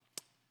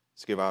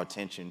Let's give our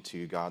attention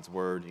to God's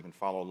word. You can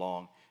follow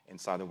along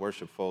inside the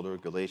worship folder,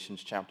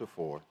 Galatians chapter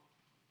 4.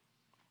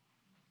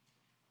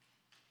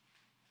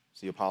 It's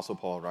the Apostle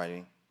Paul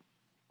writing.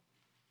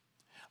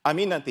 I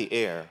mean that the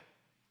heir,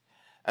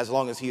 as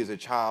long as he is a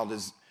child,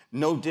 is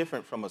no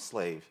different from a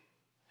slave,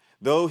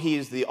 though he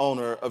is the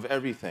owner of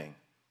everything.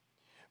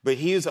 But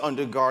he is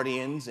under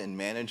guardians and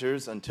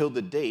managers until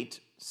the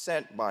date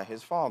set by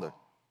his father.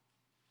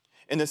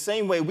 In the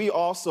same way, we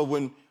also,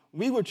 when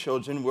we were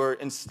children, were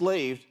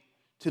enslaved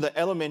to the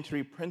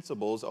elementary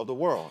principles of the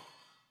world.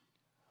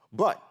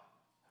 But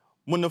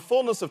when the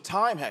fullness of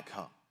time had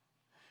come,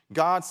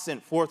 God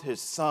sent forth his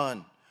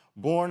Son,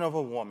 born of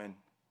a woman,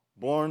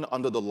 born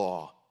under the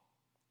law,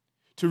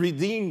 to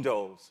redeem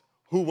those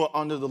who were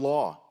under the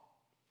law,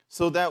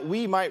 so that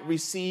we might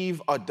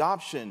receive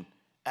adoption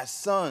as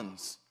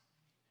sons.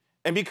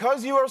 And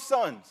because you are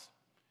sons,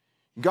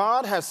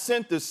 God has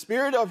sent the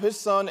Spirit of his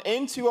Son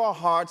into our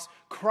hearts,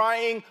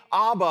 crying,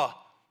 Abba,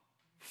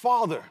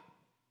 Father.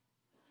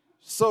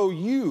 So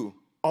you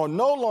are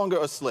no longer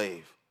a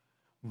slave,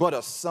 but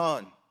a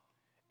son.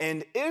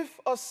 And if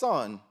a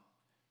son,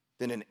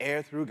 then an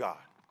heir through God.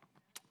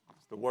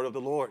 It's the word of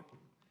the Lord.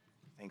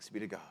 Thanks be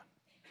to God.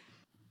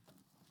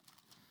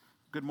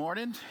 Good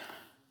morning.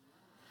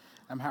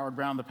 I'm Howard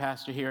Brown, the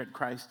pastor here at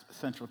Christ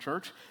Central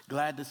Church.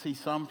 Glad to see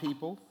some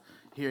people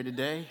here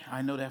today.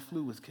 I know that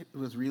flu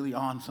was really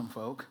on some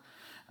folk,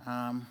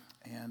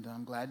 and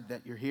I'm glad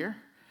that you're here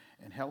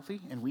and healthy,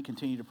 and we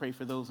continue to pray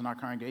for those in our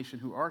congregation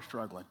who are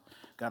struggling.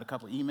 Got a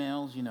couple of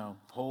emails,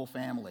 whole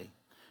family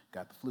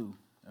got the flu.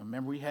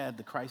 Remember we had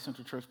the Christ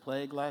Central Church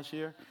plague last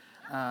year?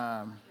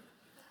 But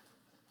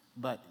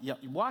yeah,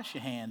 wash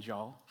your hands,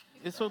 y'all.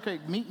 It's okay.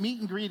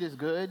 Meet and greet is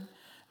good,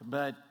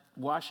 but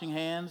washing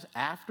hands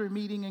after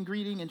meeting and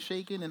greeting and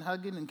shaking and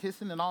hugging and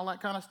kissing and all that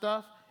kind of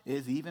stuff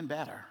is even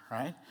better,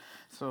 right?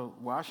 So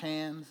wash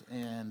hands,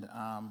 and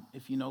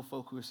if you know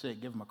folk who are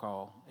sick, give them a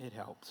call. It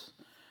helps.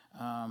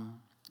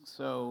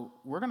 So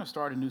we're going to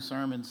start a new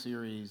sermon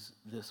series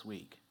this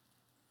week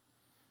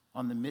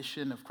on the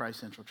mission of Christ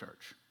Central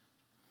Church.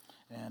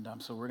 And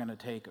so we're going to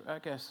take,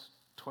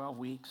 12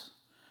 weeks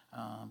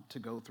to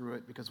go through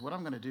it, because what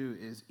I'm going to do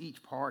is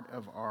each part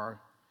of our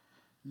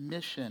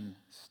mission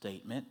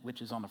statement,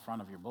 which is on the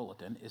front of your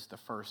bulletin, is the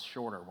first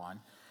shorter one.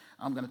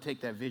 I'm going to take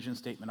that vision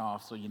statement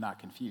off so you're not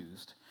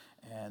confused.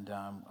 And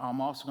I'm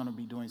also going to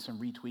be doing some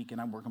retweaking.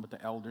 I'm working with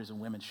the elders and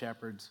women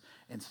shepherds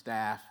and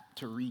staff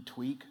to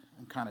retweak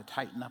and kind of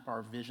tighten up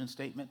our vision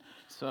statement.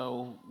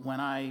 So when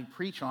I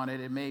preach on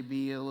it, it may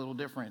be a little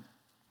different.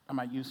 I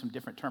might use some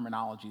different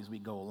terminology as we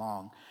go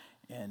along.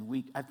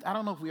 And I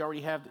don't know if we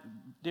already have,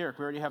 Derek,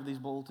 we already have these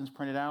bulletins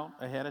printed out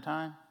ahead of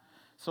time.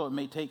 So it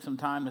may take some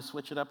time to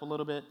switch it up a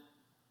little bit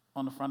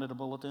on the front of the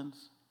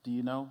bulletins. Do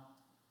you know?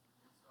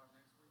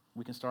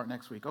 We can start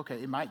next week. Okay,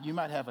 you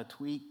might have a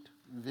tweaked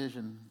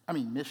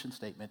mission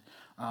statement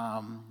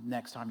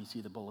next time you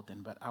see the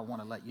bulletin, but I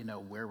want to let you know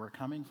where we're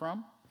coming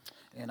from.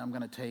 And I'm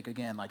going to take,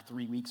 again,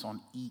 3 weeks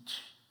on each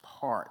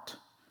part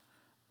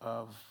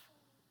of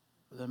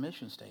the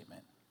mission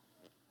statement.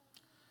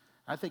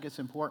 I think it's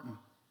important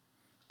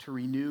to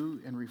renew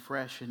and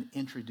refresh and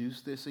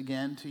introduce this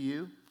again to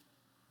you.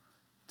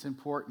 It's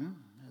important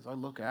as I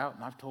look out,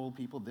 and I've told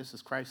people this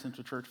is Christ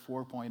Central Church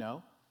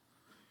 4.0.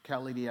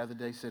 Kelly the other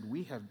day said,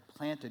 we have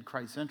planted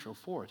Christ Central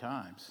 4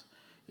 times,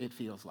 it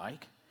feels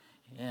like.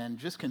 And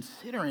just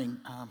considering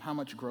how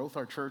much growth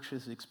our church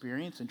has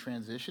experienced in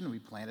transition, we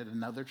planted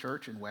another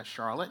church in West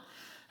Charlotte.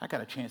 I got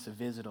a chance to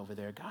visit over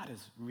there. God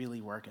is really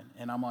working.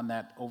 And I'm on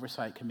that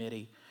oversight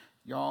committee.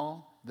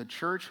 Y'all, the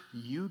church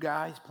you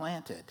guys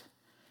planted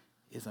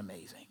is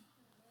amazing.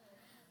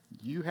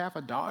 You have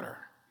a daughter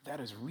that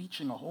is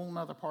reaching a whole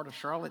nother part of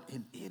Charlotte,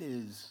 and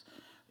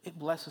it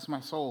blesses my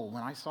soul.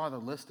 When I saw the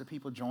list of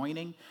people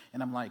joining,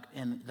 and I'm like,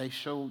 and the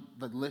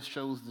list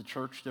shows the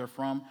church they're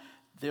from,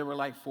 there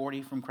were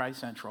 40 from Christ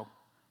Central.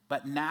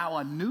 But now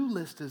a new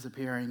list is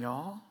appearing,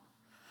 y'all,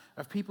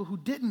 of people who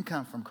didn't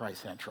come from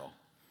Christ Central,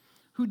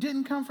 who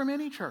didn't come from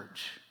any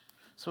church.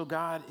 So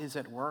God is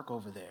at work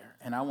over there.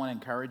 And I want to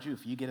encourage you,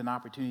 if you get an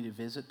opportunity to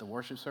visit the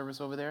worship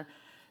service over there,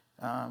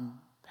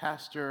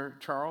 Pastor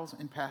Charles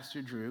and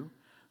Pastor Drew,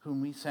 whom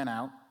we sent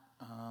out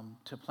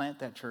to plant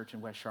that church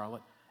in West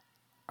Charlotte,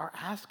 are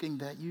asking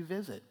that you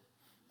visit.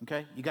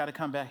 Okay? You got to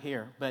come back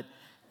here. But,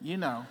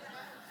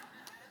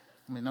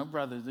 no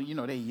brothers,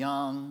 they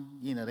young,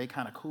 they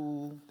kind of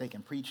cool, they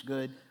can preach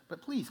good,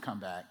 but please come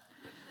back.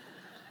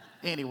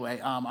 Anyway,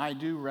 I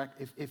do,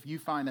 if you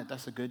find that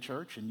that's a good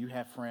church and you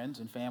have friends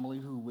and family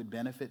who would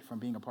benefit from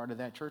being a part of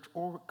that church,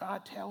 or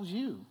God tells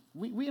you,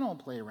 we don't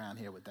play around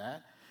here with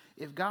that.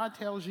 If God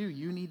tells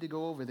you need to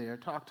go over there,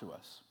 talk to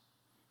us.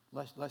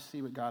 Let's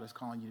see what God is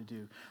calling you to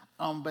do.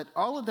 But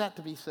all of that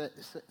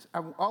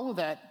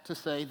to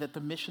say that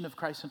the mission of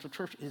Christ Central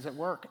Church is at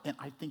work, and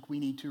I think we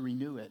need to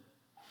renew it.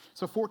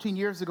 So 14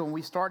 years ago when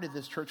we started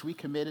this church, we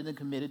committed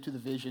to the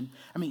vision.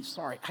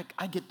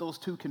 I get those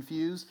two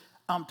confused.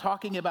 I'm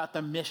talking about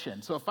the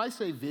mission. So if I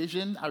say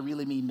vision, I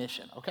really mean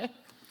mission, okay?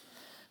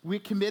 We're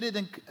committed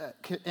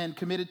and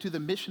committed to the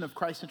mission of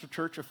Christ Central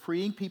Church of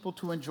freeing people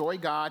to enjoy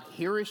God,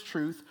 hear his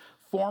truth,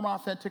 form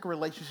authentic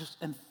relationships,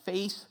 and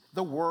face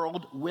the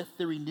world with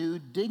the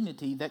renewed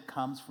dignity that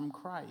comes from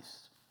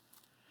Christ.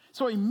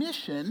 So a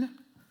mission,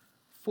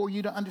 for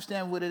you to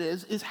understand what it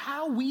is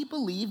how we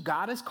believe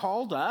God has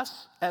called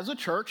us as a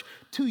church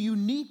to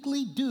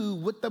uniquely do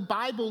what the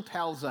Bible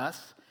tells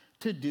us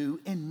to do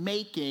in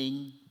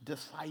making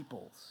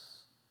disciples.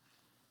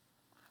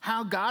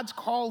 How God's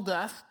called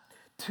us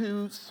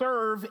to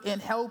serve in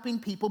helping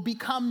people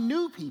become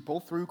new people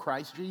through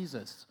Christ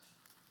Jesus.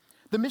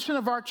 The mission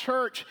of our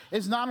church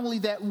is not only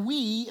that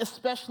we,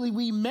 especially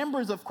we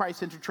members of Christ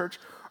Central Church,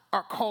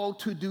 are called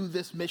to do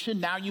this mission.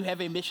 Now you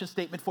have a mission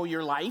statement for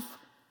your life,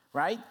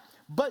 right?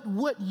 But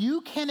what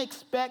you can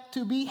expect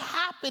to be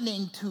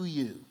happening to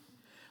you.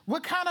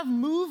 What kind of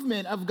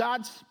movement of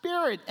God's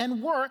Spirit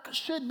and work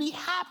should be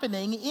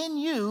happening in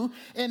you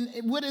and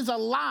what is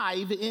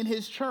alive in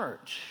his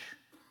church?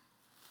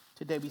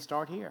 Today we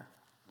start here.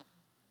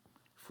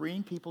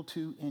 Freeing people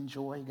to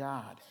enjoy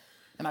God.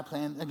 And I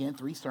plan, again,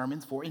 3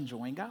 sermons for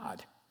enjoying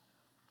God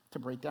to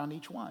break down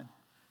each one.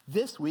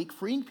 This week,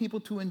 freeing people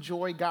to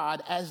enjoy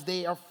God as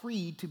they are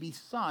freed to be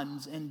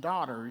sons and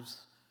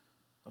daughters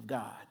of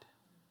God.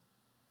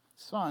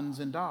 Sons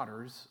and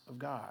daughters of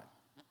God.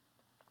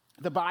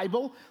 The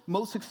Bible,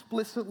 most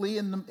explicitly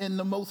in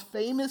the most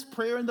famous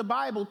prayer in the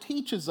Bible,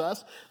 teaches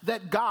us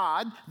that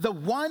God, the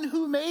one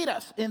who made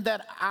us, in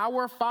that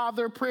Our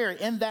Father prayer,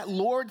 in that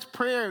Lord's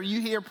Prayer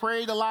you hear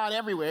prayed a lot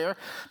everywhere,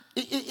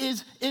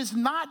 is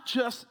not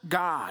just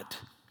God,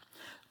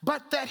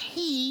 but that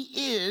he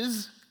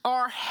is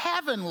our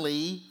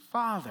heavenly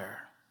Father.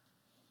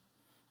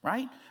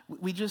 Right?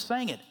 We just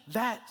sang it.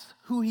 That's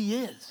who he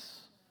is.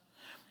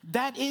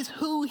 That is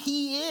who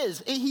he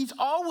is. He's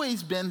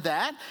always been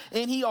that,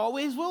 and he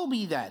always will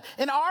be that.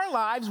 In our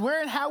lives,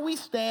 where and how we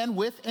stand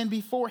with and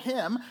before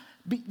him,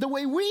 the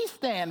way we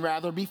stand,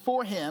 rather,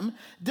 before him,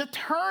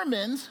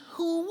 determines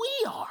who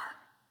we are.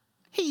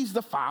 He's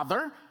the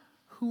Father.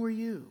 Who are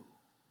you?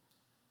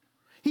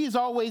 He is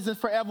always and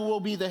forever will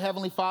be the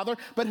Heavenly Father,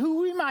 but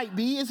who we might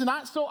be is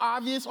not so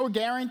obvious or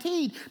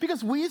guaranteed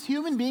because we as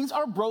human beings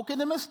are broken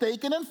and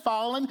mistaken and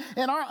fallen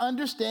in our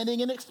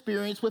understanding and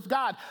experience with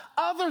God.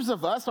 Others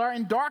of us are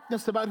in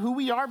darkness about who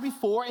we are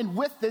before and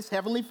with this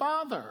Heavenly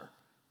Father.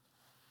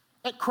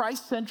 At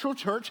Christ Central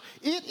Church,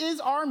 it is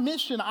our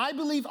mission, I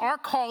believe our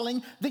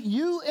calling, that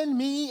you and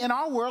me and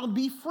our world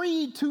be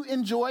freed to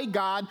enjoy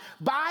God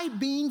by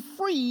being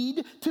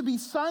freed to be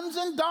sons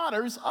and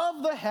daughters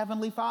of the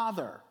Heavenly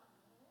Father.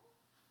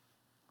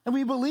 And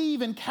we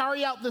believe and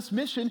carry out this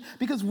mission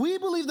because we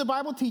believe the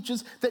Bible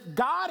teaches that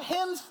God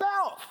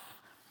himself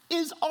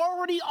is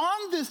already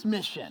on this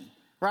mission,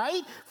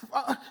 right?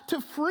 To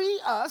free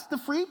us, to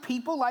free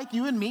people like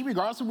you and me,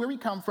 regardless of where we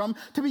come from,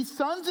 to be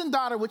sons and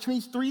daughters, which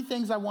means 3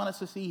 things I want us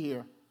to see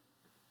here.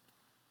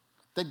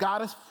 That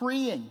God is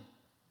freeing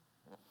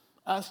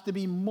us to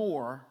be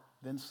more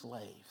than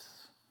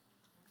slaves.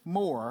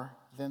 More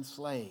than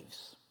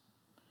slaves.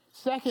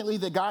 Secondly,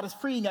 that God is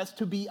freeing us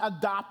to be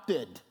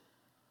adopted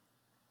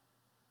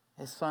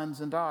as sons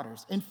and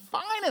daughters. And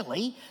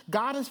finally,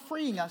 God is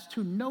freeing us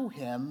to know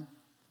him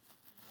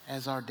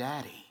as our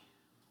daddy.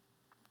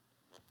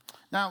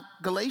 Now,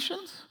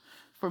 Galatians,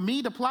 for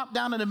me to plop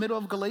down in the middle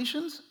of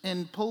Galatians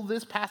and pull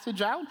this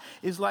passage out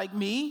is like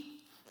me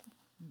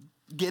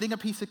getting a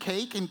piece of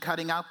cake and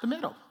cutting out the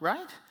middle,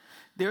 right?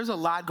 There's a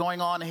lot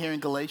going on here in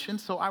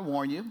Galatians, so I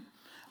warn you.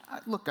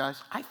 Look,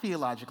 guys, I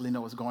theologically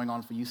know what's going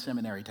on for you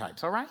seminary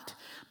types, all right?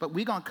 But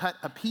we're going to cut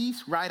a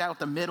piece right out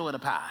the middle of the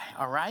pie,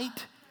 all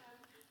right?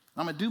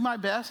 I'm going to do my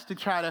best to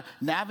try to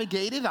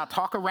navigate it. I'll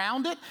talk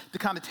around it to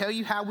kind of tell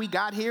you how we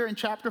got here in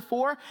chapter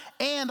 4.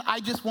 And I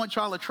just want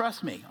y'all to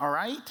trust me, all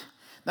right?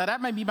 Now,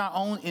 that might be my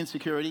own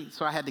insecurity,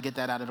 so I had to get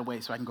that out of the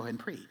way so I can go ahead and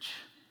preach.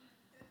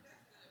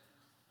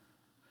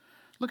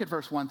 Look at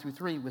verse 1 through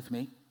 3 with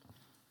me.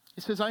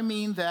 It says, I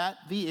mean that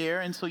the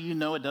heir, and so you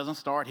know it doesn't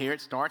start here.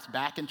 It starts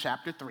back in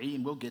chapter 3,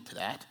 and we'll get to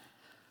that.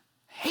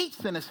 Hate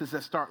sentences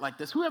that start like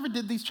this. Whoever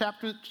did these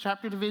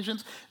chapter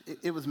divisions,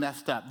 it was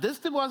messed up. This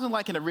wasn't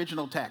like an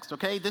original text,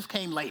 okay? This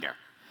came later.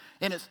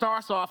 And it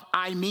starts off,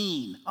 I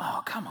mean.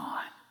 Oh, come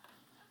on.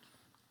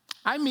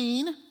 I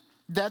mean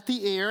that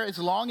the heir, as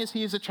long as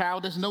he is a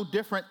child, is no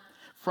different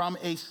from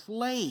a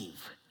slave,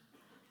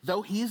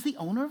 though he is the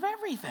owner of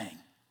everything.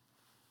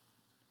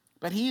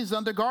 But he is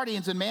under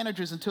guardians and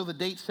managers until the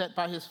date set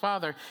by his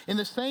father. In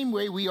the same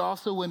way, we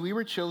also, when we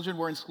were children,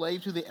 were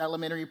enslaved to the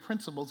elementary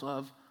principles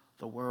of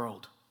the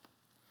world.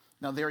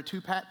 Now, there are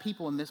 2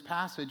 people in this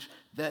passage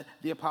that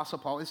the Apostle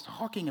Paul is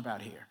talking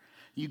about here.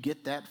 You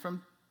get that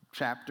from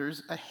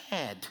chapters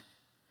ahead.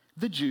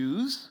 The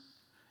Jews,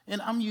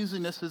 and I'm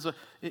using this as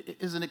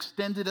an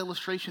extended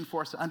illustration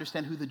for us to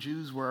understand who the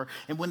Jews were.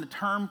 And when the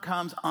term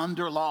comes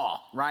under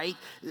law, right?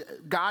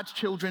 God's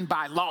children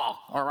by law,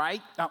 all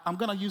right? I'm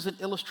going to use an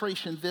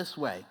illustration this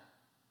way.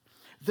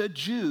 The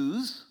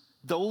Jews,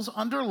 those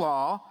under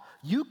law,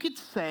 you could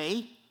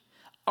say,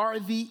 are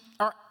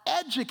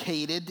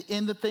educated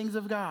in the things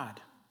of God.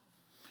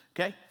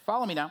 Okay,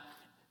 follow me now.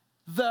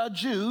 The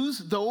Jews,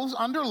 those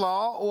under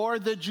law, or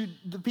the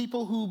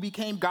people who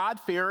became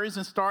God-fearers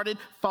and started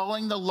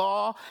following the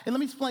law. And let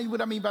me explain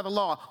what I mean by the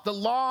law. The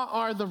law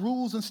are the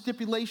rules and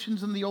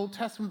stipulations in the Old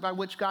Testament by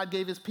which God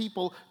gave his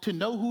people to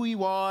know who he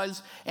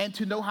was and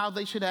to know how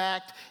they should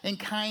act and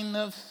kind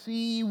of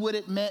see what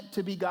it meant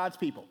to be God's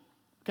people.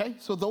 Okay,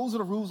 so those are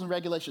the rules and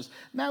regulations.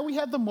 Now we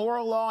have the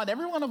moral law, and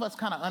every one of us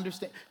kind of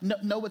understand,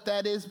 know what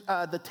that is.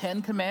 The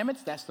 10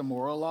 Commandments, that's the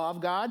moral law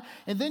of God.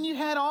 And then you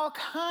had all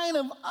kind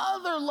of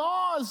other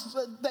laws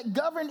that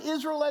govern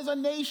Israel as a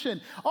nation.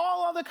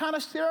 All other kind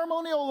of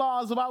ceremonial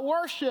laws about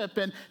worship,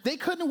 and they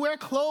couldn't wear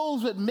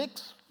clothes with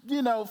mixed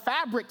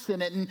fabrics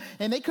in it,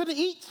 and they couldn't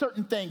eat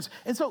certain things.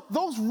 And so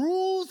those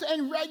rules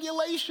and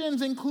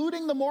regulations,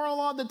 including the moral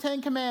law of the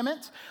 10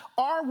 Commandments,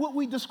 are what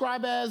we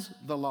describe as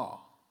the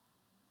law.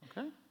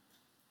 Okay?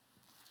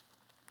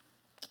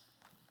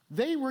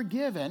 They were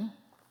given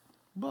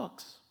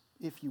books,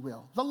 if you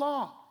will, the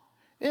law.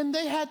 And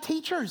they had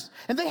teachers,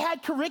 and they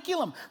had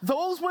curriculum.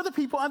 Those were the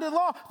people under the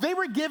law. They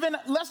were given,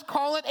 let's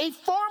call it, a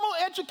formal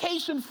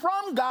education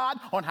from God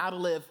on how to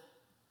live,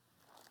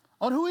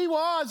 on who he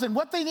was and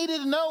what they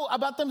needed to know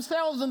about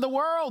themselves and the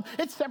world.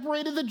 It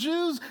separated the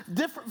Jews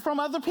different from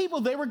other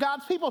people. They were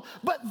God's people.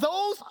 But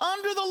those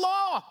under the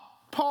law,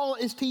 Paul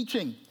is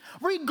teaching,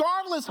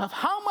 regardless of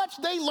how much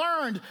they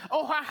learned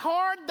or how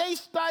hard they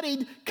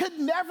studied, could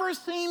never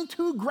seem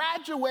to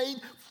graduate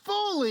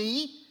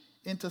fully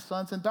into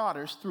sons and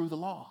daughters through the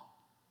law.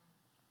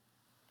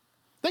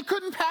 They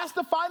couldn't pass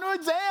the final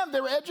exam. They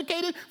were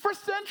educated for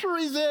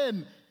centuries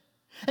in.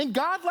 And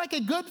God, like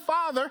a good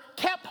father,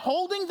 kept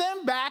holding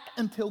them back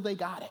until they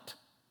got it.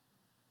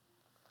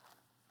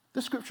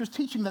 The scripture is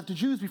teaching that the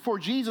Jews before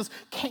Jesus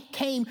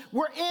came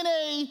were in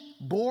a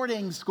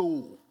boarding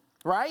school,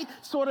 right?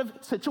 Sort of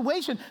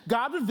situation.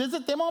 God would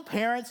visit them on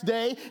Parents'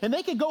 Day, and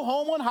they could go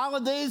home on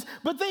holidays,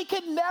 but they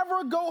could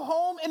never go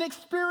home and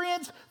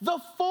experience the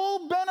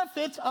full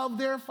benefits of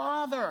their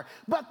Father.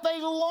 But they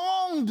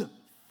longed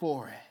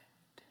for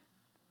it.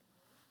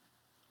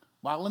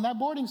 While in that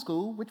boarding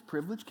school, which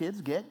privileged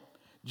kids get,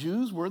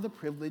 Jews were the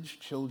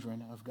privileged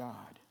children of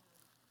God.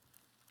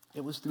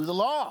 It was through the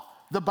law,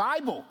 the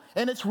Bible,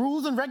 and its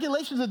rules and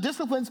regulations and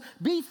disciplines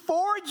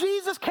before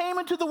Jesus came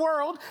into the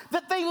world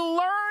that they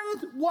learned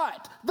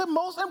what? The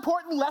most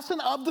important lesson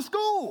of the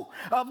school,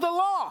 of the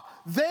law.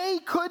 They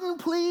couldn't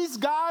please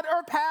God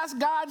or pass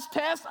God's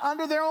test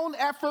under their own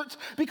efforts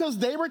because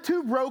they were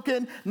too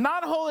broken,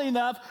 not holy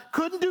enough,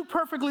 couldn't do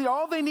perfectly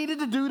all they needed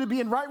to do to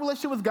be in right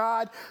relationship with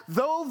God,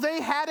 though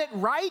they had it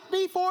right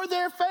before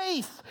their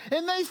face.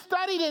 And they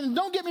studied it. And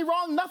don't get me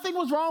wrong, nothing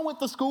was wrong with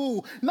the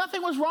school.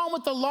 Nothing was wrong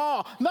with the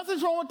law.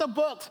 Nothing's wrong with the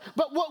books.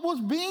 But what was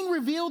being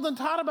revealed and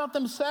taught about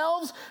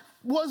themselves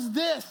was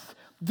this: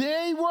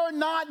 they were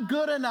not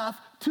good enough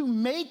to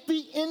make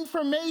the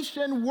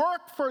information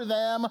work for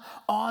them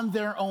on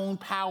their own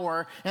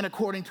power and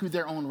according to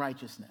their own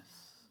righteousness.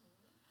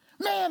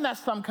 Man,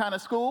 that's some kind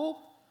of school.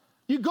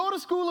 You go to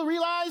school and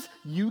realize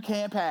you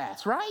can't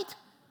pass, right?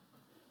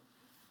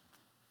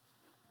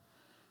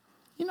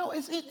 You know,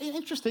 it's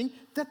interesting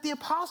that the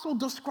apostle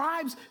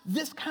describes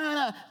this kind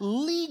of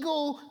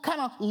legal, kind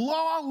of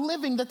law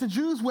living that the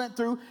Jews went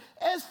through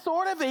as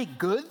sort of a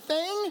good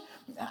thing.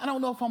 I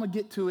don't know if I'm going to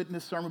get to it in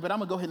this sermon, but I'm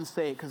going to go ahead and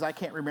say it because I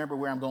can't remember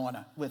where I'm going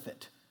with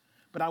it.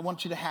 But I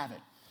want you to have it.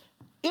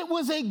 It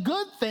was a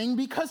good thing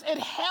because it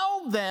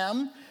held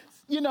them,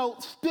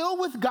 still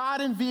with God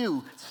in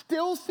view,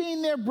 still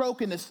seeing their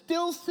brokenness,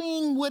 still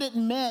seeing what it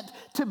meant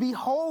to be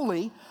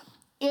holy.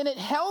 And it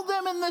held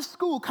them in this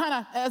school, kind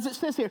of, as it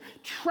says here,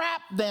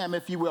 trapped them,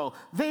 if you will.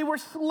 They were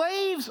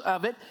slaves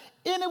of it,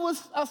 and it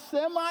was a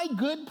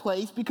semi-good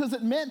place because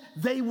it meant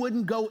they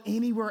wouldn't go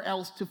anywhere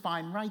else to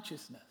find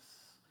righteousness,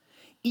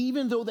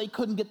 even though they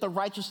couldn't get the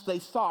righteousness they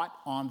sought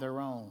on their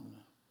own.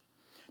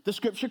 The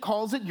scripture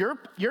calls it,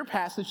 your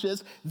passage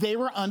says, they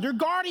were under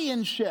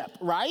guardianship,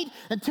 right?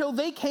 Until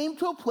they came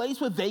to a place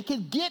where they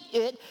could get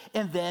it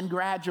and then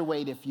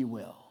graduate, if you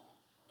will.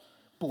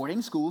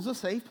 Boarding school's a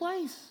safe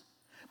place.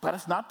 But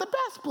it's not the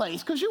best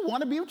place because you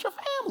want to be with your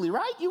family,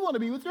 right? You want to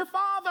be with your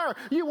father.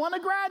 You want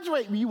to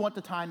graduate. You want the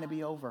time to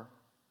be over.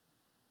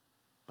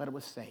 But it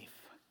was safe.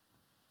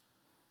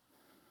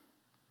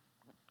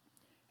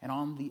 And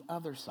on the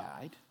other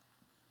side,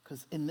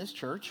 because in this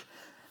church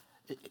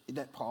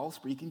that Paul's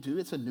speaking to,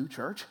 it's a new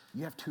church.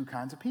 You have two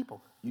kinds of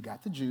people. You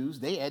got the Jews.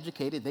 They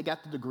educated. They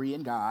got the degree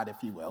in God, if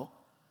you will.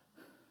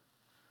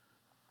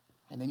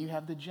 And then you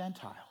have the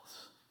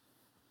Gentiles,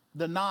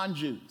 the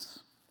non-Jews.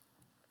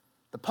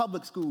 The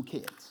public school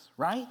kids,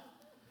 right?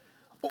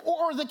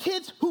 or the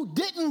kids who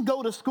didn't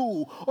go to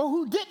school or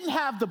who didn't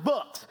have the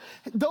books,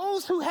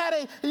 those who had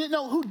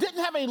who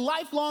didn't have a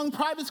lifelong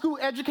private school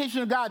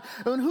education of God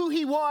and who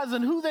he was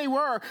and who they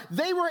were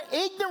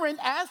ignorant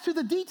as to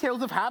the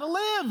details of how to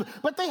live,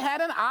 but they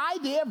had an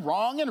idea of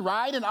wrong and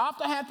right and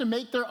often had to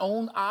make their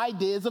own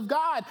ideas of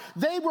God.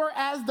 They were,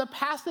 as the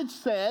passage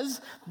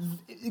says,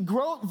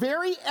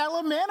 very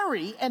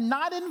elementary and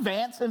not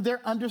advanced in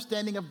their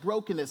understanding of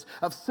brokenness,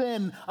 of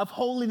sin, of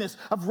holiness,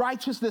 of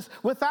righteousness,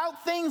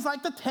 without things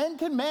like the 10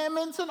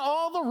 Commandments and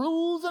all the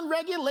rules and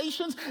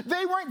regulations.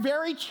 They weren't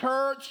very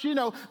church,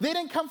 They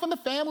didn't come from the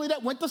family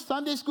that went to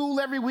Sunday school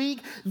every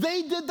week.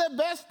 They did the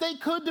best they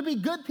could to be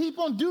good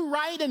people and do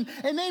right, and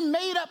they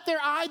made up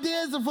their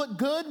ideas of what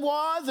good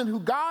was and who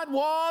God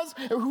was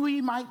or who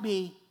he might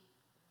be.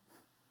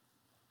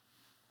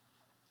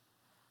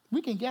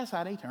 We can guess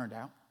how they turned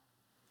out.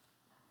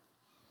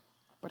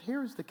 But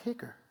here's the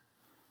kicker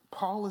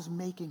Paul is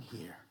making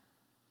here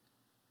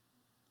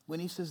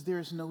when he says there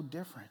is no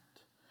different.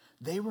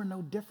 They were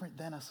no different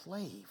than a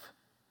slave.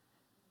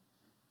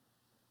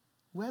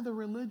 Whether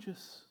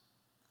religious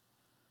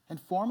and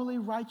formally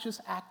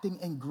righteous, acting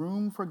and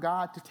groomed for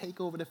God to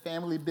take over the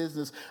family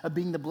business of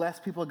being the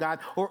blessed people of God,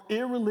 or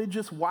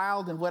irreligious,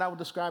 wild, and what I would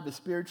describe as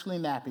spiritually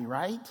nappy,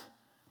 right?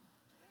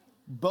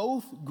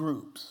 Both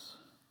groups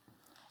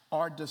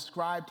are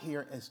described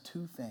here as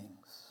two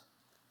things: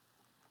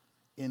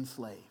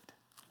 enslaved.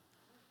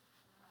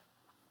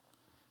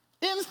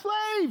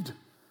 Enslaved.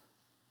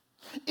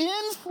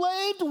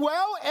 Enslaved,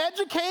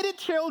 well-educated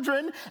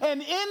children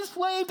and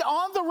enslaved,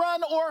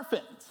 on-the-run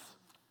orphans.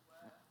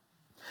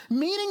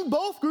 Meaning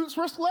both groups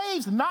were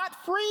slaves,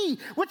 not free,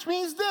 which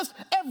means this: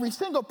 every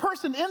single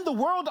person in the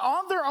world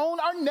on their own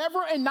are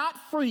never and not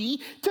free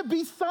to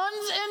be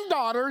sons and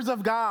daughters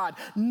of God,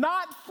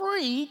 not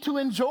free to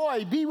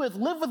enjoy,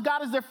 live with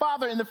God as their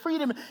Father in the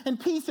freedom and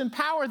peace and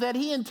power that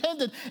he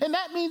intended. And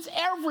that means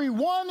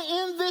everyone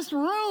in this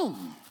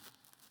room,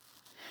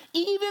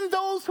 even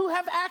those who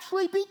have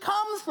actually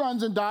become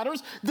sons and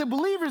daughters, the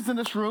believers in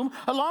this room,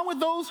 along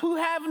with those who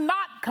have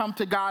not come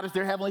to God as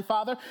their Heavenly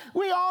Father,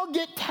 we all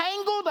get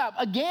tangled up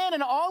again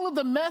in all of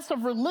the mess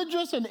of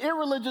religious and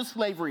irreligious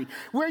slavery,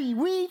 where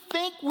we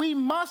think we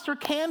must or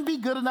can be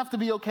good enough to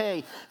be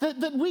okay.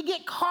 That we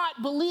get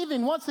caught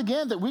believing once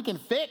again that we can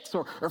fix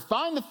or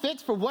find the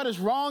fix for what is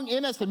wrong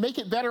in us and make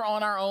it better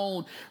on our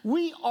own.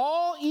 We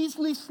all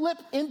easily slip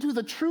into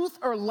the truth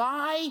or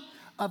lie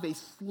of a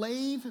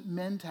slave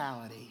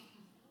mentality.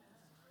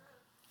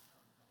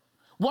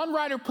 One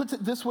writer puts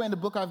it this way in the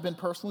book I've been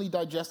personally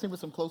digesting with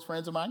some close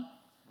friends of mine,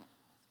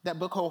 that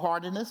book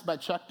Wholeheartedness by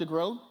Chuck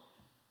DeGroat.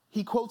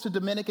 He quotes a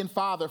Dominican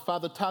father,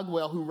 Father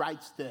Tugwell, who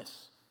writes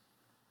this: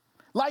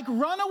 like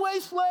runaway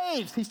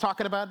slaves, he's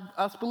talking about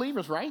us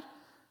believers, right?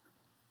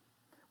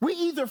 We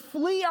either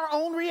flee our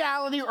own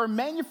reality or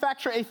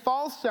manufacture a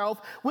false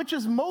self, which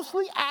is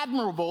mostly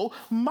admirable,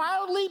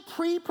 mildly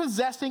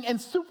prepossessing,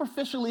 and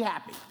superficially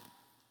happy.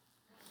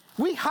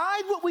 We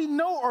hide what we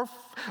know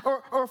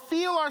or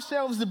feel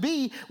ourselves to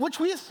be, which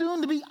we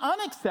assume to be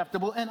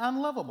unacceptable and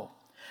unlovable.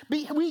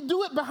 We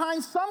do it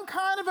behind some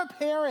kind of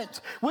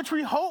appearance, which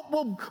we hope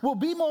will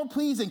be more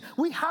pleasing.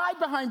 We hide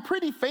behind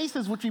pretty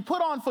faces, which we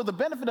put on for the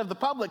benefit of the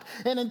public.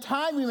 And in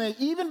time, we may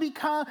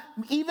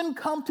even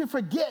come to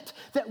forget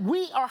that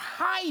we are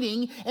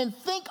hiding and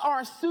think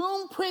our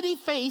assumed pretty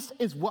face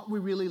is what we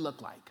really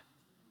look like.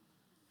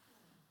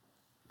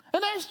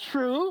 And that's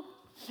true.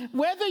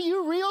 Whether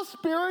you're real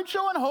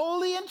spiritual and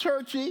holy and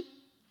churchy,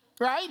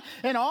 right,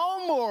 and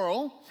all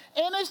moral,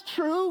 and it's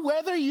true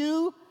whether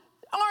you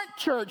aren't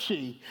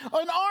churchy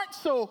and aren't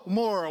so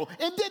moral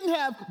and didn't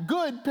have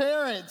good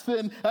parents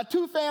and a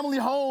two-family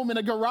home and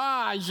a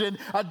garage and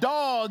a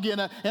dog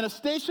and a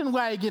station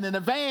wagon and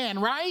a van,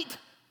 right?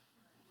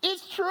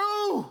 It's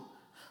true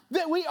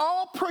that we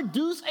all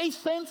produce a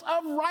sense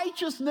of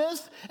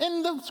righteousness,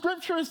 and the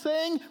scripture is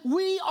saying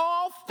we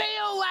all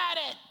fail at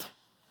it.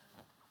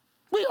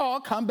 We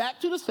all come back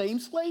to the same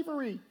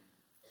slavery.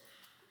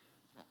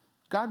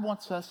 God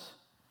wants us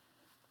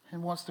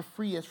and wants to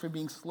free us from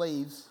being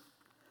slaves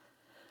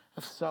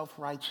of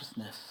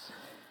self-righteousness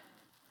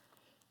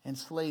and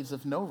slaves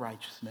of no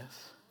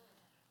righteousness,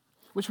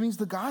 which means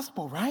the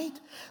gospel, right?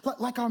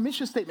 Like our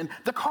mission statement,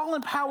 the call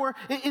and power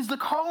is the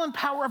call and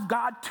power of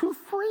God to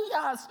free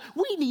us.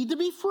 We need to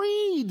be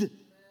freed.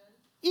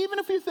 Even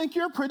if you think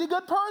you're a pretty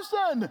good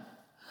person,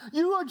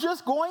 you are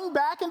just going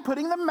back and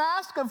putting the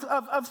mask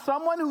of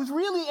someone who's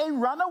really a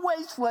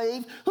runaway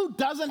slave who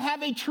doesn't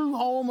have a true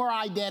home or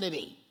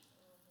identity.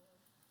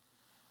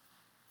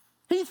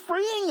 He's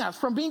freeing us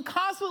from being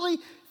constantly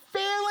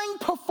failing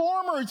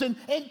performers and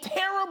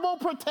terrible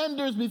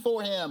pretenders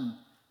before him.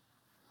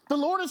 The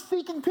Lord is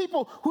seeking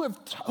people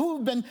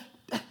who've been,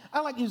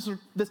 I like to use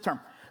this term,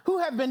 who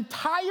have been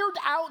tired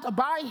out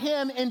by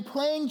him in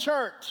playing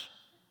church,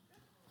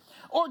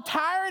 or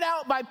tired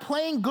out by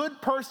playing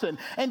good person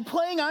and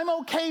playing I'm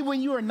okay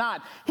when you are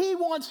not. He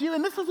wants you,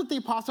 and this is what the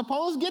Apostle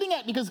Paul is getting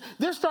at, because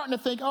they're starting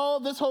to think, oh,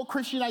 this whole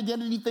Christian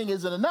identity thing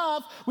isn't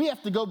enough. We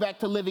have to go back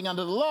to living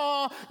under the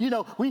law.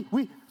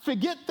 We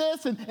forget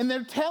this, and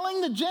they're telling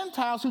the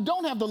Gentiles who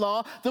don't have the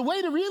law, the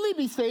way to really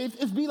be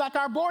saved is be like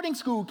our boarding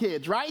school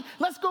kids, right?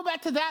 Let's go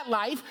back to that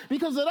life,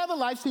 because that other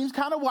life seems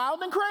kind of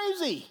wild and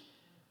crazy.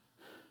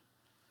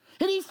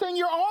 And he's saying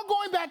you're all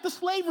going back to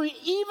slavery,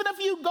 even if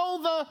you go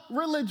the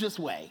religious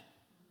way.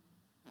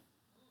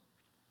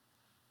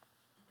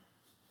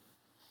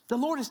 The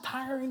Lord is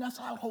tiring us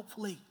out,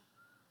 hopefully.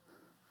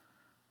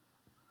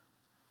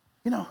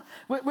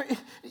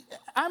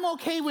 I'm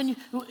okay when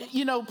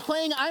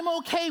playing I'm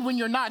okay when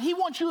you're not. He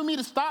wants you and me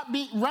to stop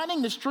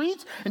running the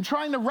streets and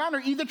trying to run,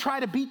 or either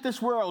try to beat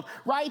this world,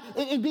 right?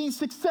 And being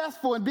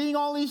successful and being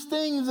all these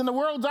things in the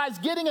world's eyes,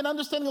 getting and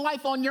understanding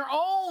life on your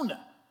own,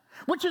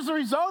 which is a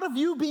result of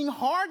you being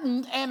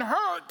hardened and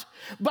hurt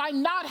by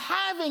not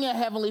having a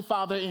Heavenly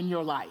Father in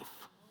your life.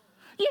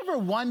 You ever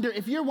wonder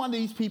if you're one of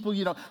these people,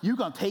 you're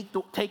going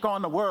to take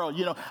on the world,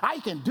 I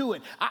can do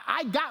it.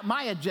 I got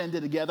my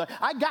agenda together.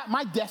 I got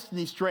my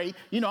destiny straight.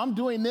 I'm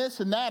doing this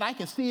and that. I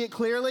can see it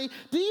clearly.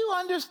 Do you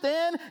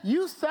understand?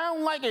 You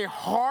sound like a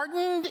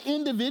hardened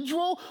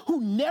individual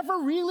who never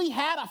really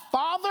had a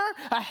father,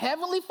 a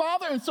Heavenly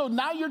Father, and so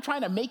now you're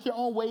trying to make your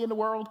own way in the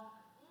world?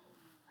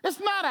 It's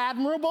not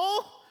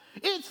admirable.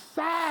 It's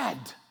sad.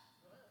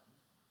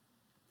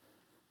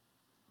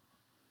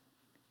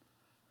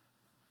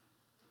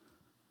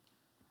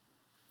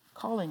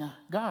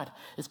 God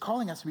is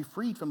calling us to be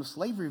freed from the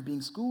slavery of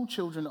being school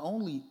children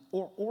only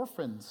or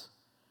orphans,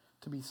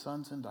 to be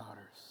sons and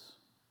daughters.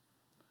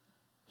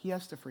 He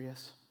has to free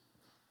us,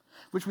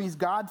 which means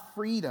God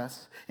freed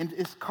us and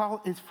is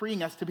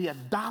freeing us to be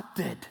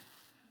adopted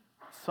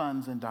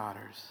sons and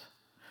daughters.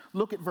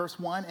 Look at verse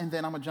 1, and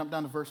then I'm going to jump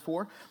down to verse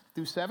 4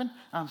 through 7.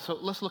 So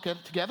let's look at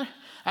it together.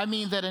 I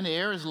mean that an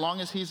heir, as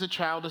long as he's a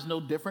child, is no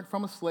different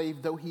from a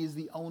slave, though he is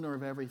the owner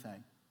of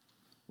everything,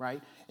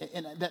 right?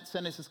 And that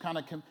sentence is kind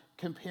of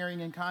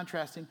comparing and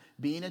contrasting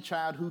being a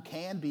child who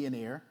can be an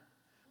heir,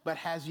 but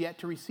has yet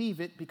to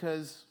receive it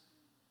because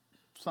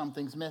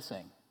something's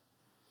missing.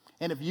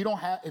 And if you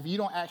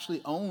don't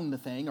actually own the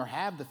thing or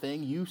have the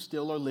thing, you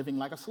still are living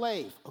like a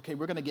slave. Okay,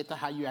 we're going to get to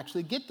how you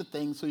actually get the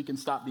thing so you can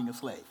stop being a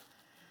slave.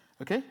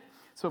 Okay?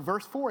 So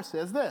verse 4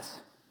 says this.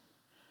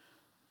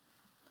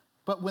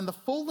 But when the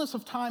fullness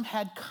of time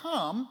had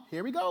come,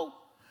 here we go,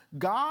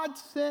 God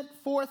sent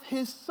forth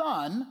his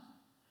son,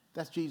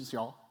 that's Jesus,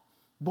 y'all,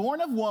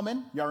 born of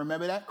woman, y'all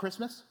remember that,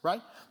 Christmas,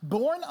 right?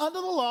 Born under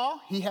the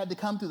law, he had to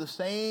come to the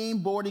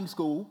same boarding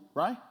school,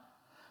 right?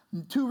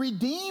 To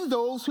redeem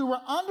those who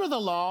were under the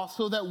law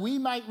so that we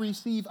might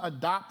receive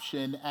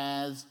adoption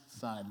as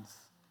sons.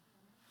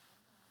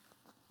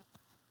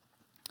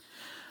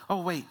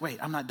 Oh, wait,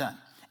 I'm not done.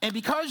 And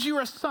because you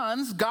are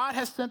sons, God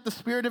has sent the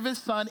Spirit of his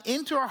Son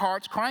into our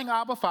hearts, crying,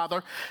 Abba,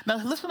 Father. Now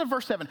listen to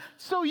verse 7.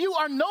 So you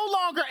are no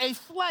longer a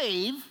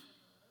slave,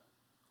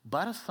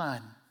 but a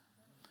son.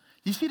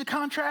 You see the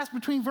contrast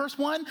between verse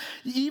 1?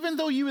 Even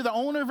though you were the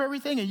owner of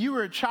everything and you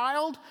were a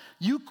child,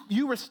 you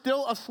were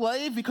still a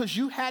slave because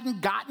you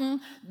hadn't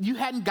gotten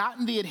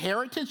the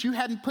inheritance. You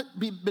hadn't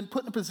been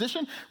put in a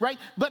position, right?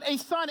 But a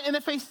son, and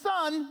if a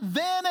son,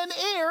 then an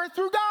heir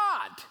through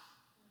God.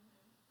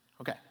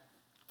 Okay.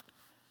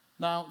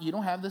 Now, you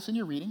don't have this in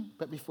your reading,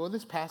 but before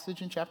this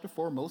passage in chapter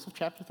 4, most of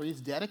chapter 3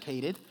 is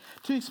dedicated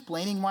to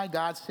explaining why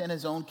God sent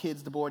his own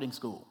kids to boarding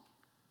school.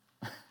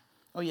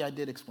 Oh yeah, I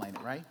did explain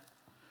it, right?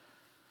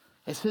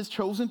 As his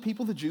chosen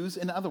people, the Jews,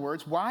 in other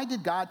words, why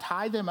did God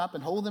tie them up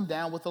and hold them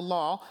down with the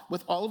law,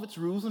 with all of its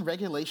rules and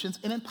regulations,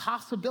 an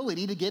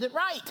impossibility to get it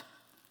right?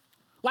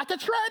 Like a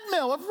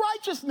treadmill of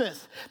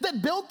righteousness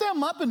that built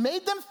them up and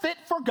made them fit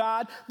for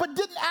God, but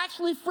didn't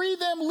actually free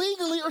them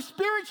legally or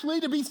spiritually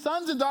to be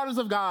sons and daughters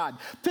of God,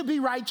 to be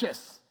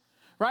righteous,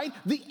 right?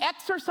 The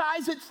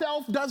exercise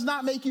itself does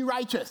not make you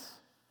righteous,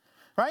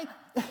 right?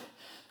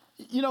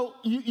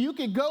 You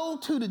can go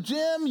to the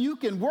gym, you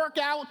can work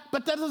out,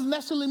 but that doesn't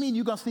necessarily mean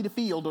you're going to see the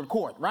field or the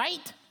court,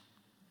 right?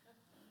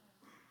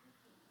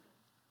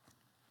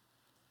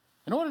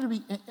 In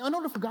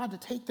order for God to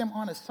take them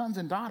on as sons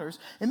and daughters,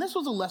 and this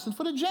was a lesson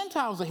for the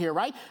Gentiles here,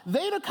 right?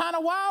 They're the kind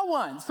of wild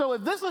ones. So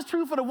if this is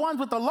true for the ones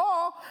with the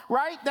law,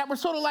 right, that were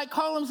sort of like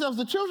calling themselves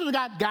the children of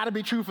God, got to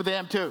be true for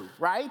them too,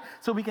 right?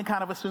 So we can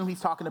kind of assume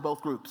he's talking to both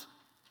groups.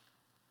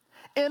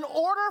 In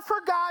order for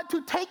God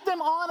to take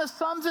them on as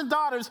sons and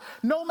daughters,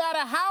 no matter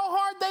how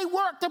hard they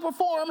work to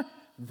perform,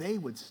 they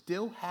would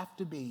still have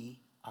to be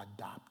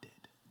adopted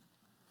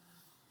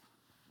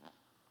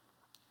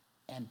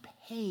and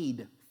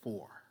paid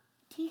for.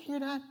 Do you hear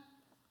that?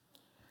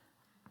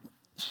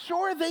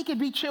 Sure, they could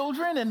be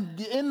children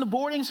and in the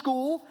boarding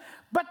school,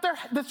 but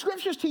the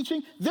scripture's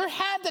teaching there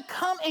had to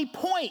come a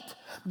point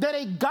that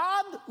a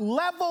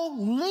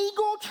God-level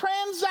legal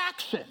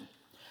transaction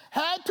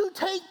had to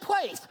take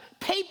place.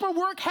 Paperwork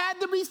paperwork had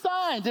to be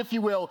signed, if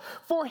you will,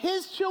 for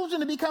his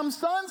children to become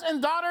sons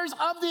and daughters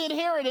of the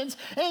inheritance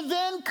and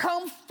then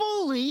come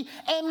fully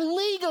and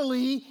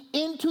legally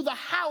into the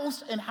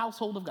house and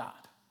household of God.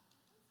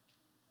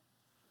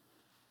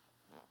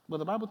 Well,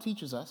 the Bible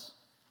teaches us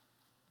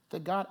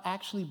that God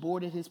actually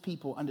boarded his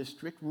people under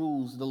strict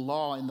rules, the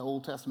law in the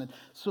Old Testament,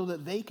 so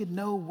that they could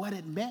know what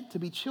it meant to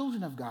be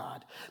children of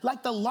God.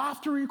 Like the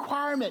lofty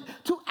requirement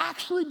to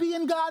actually be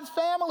in God's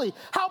family,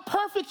 how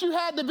perfect you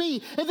had to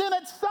be. And then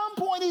at some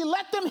point, he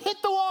let them hit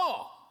the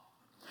wall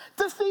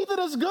to see that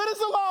as good as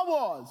the law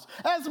was,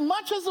 as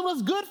much as it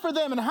was good for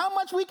them and how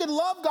much we could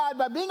love God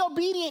by being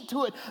obedient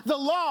to it, the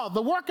law,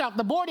 the workout,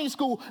 the boarding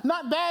school,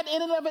 not bad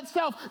in and of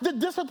itself, the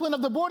discipline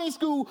of the boarding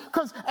school,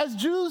 because as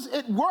Jews,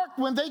 it worked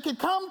when they could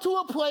come to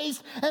a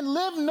place and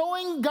live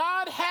knowing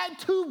God had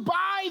to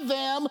buy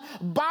them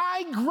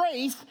by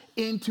grace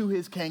into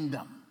his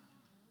kingdom.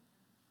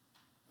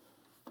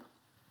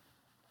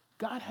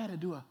 God had to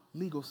do a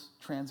legal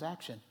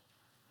transaction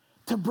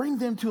to bring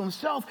them to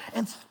himself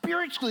and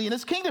spiritually in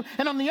his kingdom.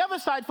 And on the other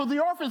side, for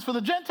the orphans, for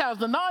the Gentiles,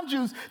 the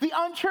non-Jews, the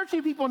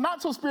unchurchy people,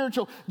 not so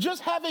spiritual,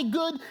 just have a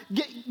good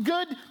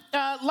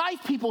life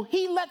people,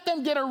 he let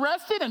them get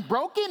arrested and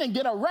broken and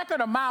get a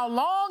record a mile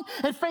long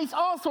and face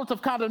all sorts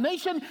of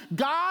condemnation.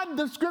 God,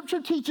 the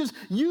scripture teaches,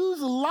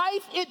 used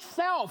life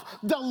itself,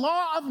 the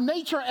law of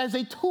nature, as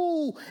a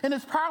tool in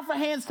his powerful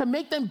hands to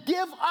make them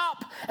give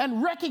up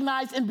and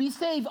recognize and be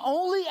saved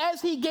only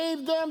as he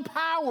gave them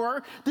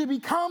power to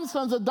become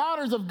sons and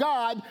daughters of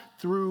God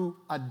through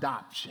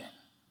adoption.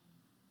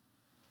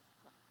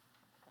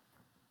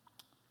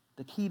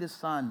 The key to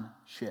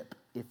sonship,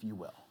 if you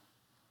will.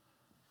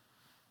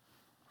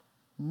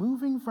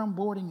 Moving from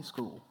boarding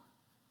school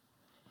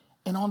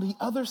and on the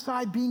other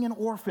side being an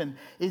orphan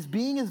is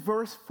being, as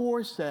verse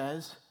 4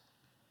 says,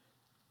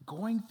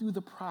 going through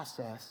the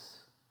process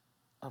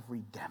of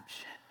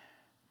redemption.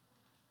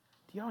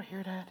 Do y'all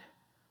hear that?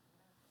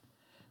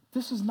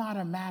 This is not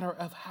a matter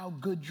of how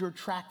good your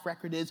track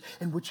record is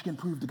and what you can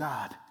prove to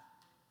God.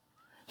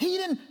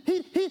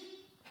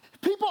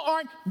 People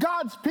aren't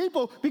God's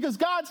people because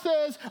God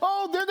says,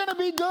 oh, they're going to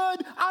be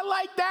good. I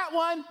like that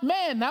one.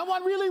 Man, that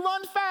one really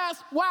runs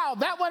fast. Wow,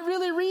 that one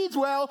really reads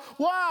well.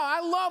 Wow,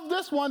 I love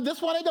this one.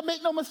 This one ain't going to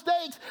make no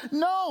mistakes.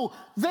 No,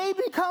 they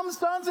become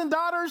sons and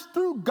daughters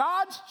through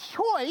God's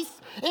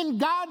choice and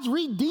God's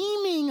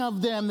redeeming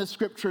of them, the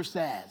scripture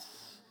says.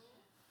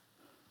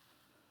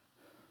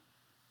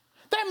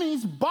 That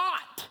means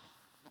bought,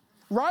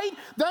 right?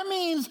 That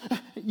means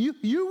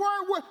you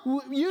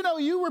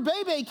were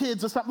baby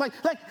kids or something.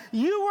 Like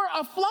you were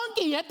a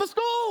flunky at the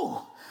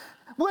school.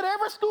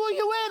 Whatever school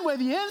you in,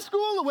 whether you're in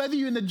school or whether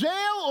you're in the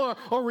jail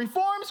or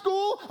reform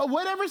school or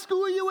whatever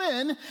school you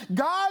in,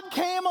 God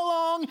came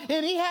along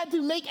and he had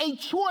to make a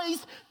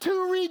choice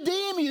to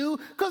redeem you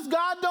because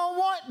God don't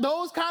want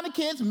those kind of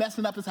kids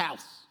messing up his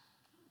house,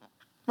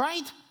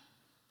 right?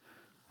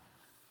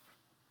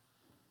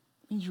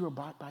 It means you were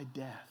bought by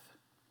death.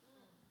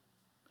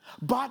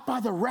 Bought by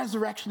the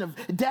resurrection of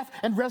death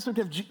and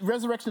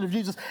resurrection of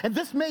Jesus. And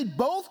this made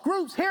both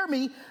groups, hear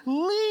me,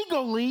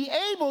 legally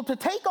able to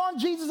take on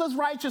Jesus'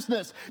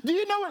 righteousness. Do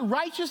you know what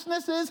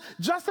righteousness is?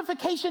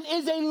 Justification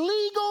is a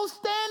legal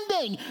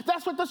standing.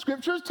 That's what the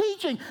scripture is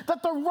teaching.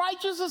 That the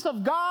righteousness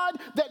of God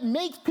that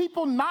makes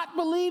people not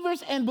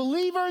believers and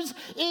believers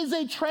is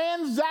a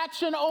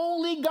transaction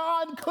only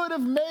God could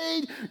have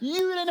made.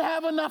 You didn't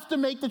have enough to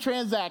make the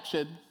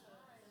transaction.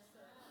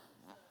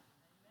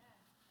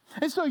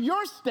 And so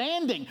your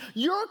standing,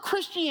 your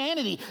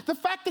Christianity, the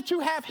fact that you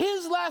have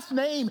his last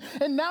name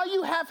and now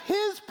you have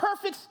his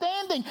perfect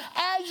standing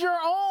as your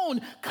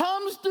own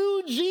comes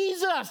through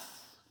Jesus.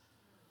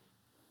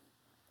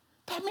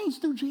 That means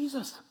through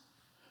Jesus.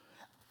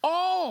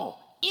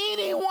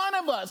 Any one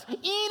of us,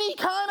 any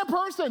kind of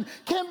person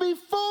can be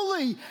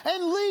fully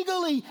and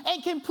legally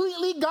and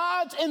completely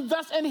God's and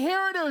thus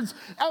inheritors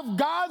of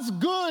God's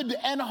good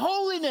and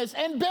holiness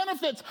and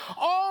benefits.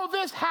 All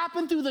this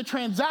happened through the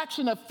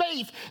transaction of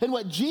faith in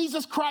what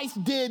Jesus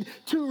Christ did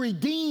to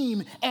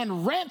redeem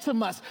and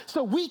ransom us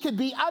so we could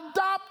be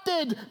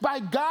adopted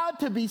by God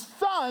to be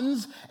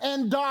sons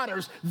and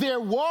daughters. There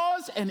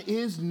was and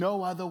is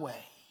no other way.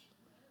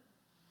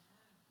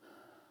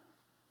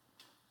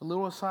 A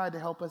little aside to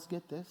help us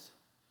get this.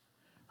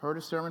 Heard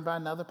a sermon by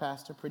another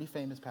pastor, pretty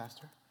famous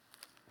pastor,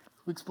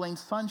 who explained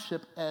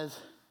sonship as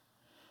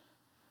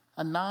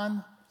a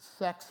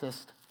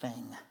non-sexist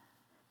thing.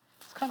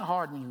 It's kind of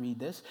hard when you read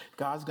this.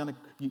 God's going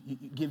to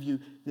give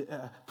you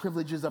the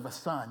privileges of a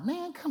son.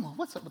 Man, come on,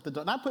 what's up with the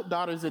daughter? And I put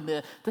daughters in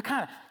there to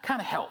kind of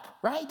help,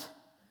 right?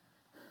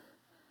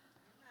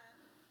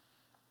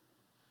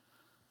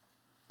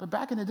 But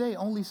back in the day,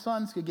 only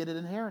sons could get an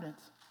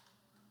inheritance.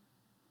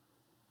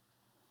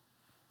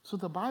 So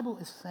the Bible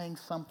is saying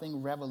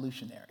something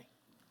revolutionary.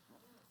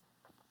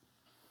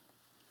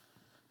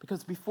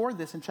 Because before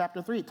this, in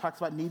chapter 3, it talks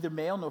about neither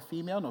male, nor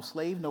female, no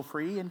slave, no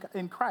free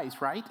in Christ,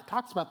 right? It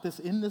talks about this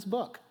in this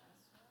book.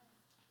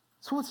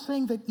 So it's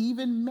saying that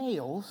even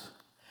males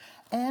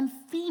and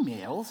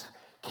females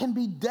can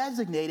be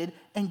designated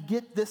and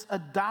get this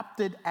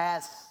adopted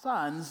as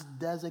sons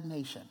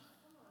designation.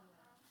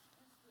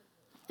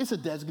 It's a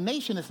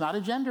designation, it's not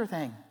a gender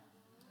thing.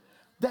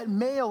 That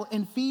male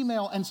and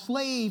female and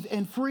slave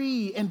and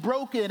free and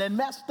broken and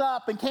messed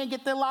up and can't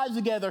get their lives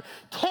together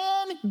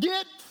can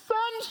get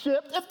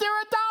sonship if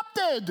they're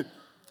adopted.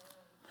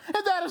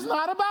 And that is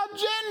not about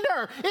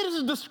gender. It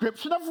is a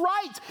description of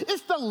rights.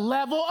 It's the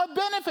level of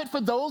benefit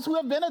for those who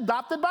have been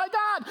adopted by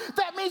God.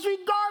 That means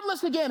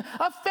regardless, again,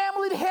 of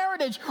family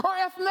heritage or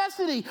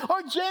ethnicity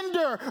or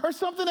gender or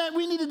something that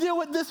we need to deal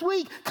with this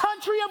week,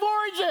 country of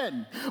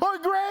origin or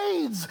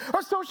grades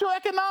or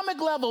socioeconomic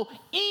level,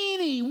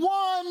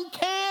 anyone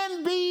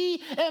can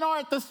be and are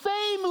at the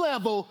same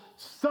level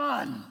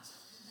sons.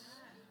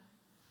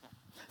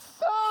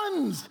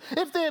 Sons,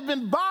 if they have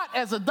been bought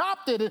as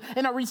adopted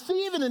and are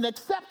receiving and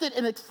accepted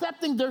and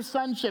accepting their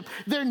sonship,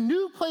 their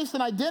new place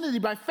and identity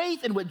by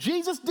faith in what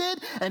Jesus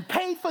did and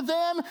paid for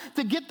them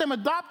to get them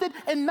adopted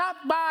and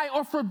not by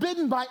or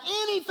forbidden by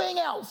anything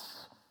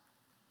else.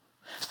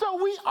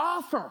 So we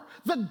offer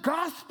the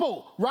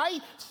gospel, right?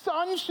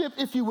 Sonship,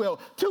 if you will,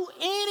 to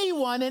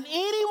anyone, and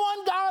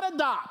anyone God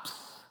adopts,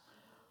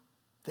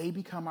 they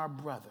become our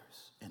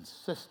brothers and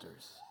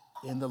sisters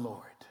in the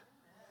Lord.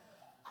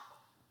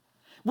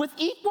 With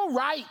equal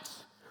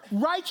rights,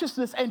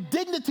 righteousness, and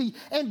dignity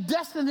and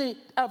destiny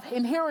of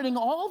inheriting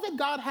all that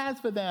God has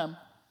for them.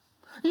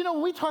 You know,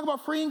 when we talk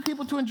about freeing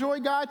people to enjoy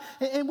God,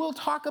 and we'll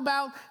talk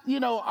about, you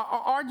know,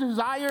 our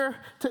desire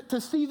to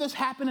see this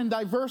happen in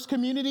diverse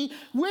community,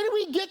 where do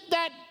we get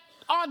that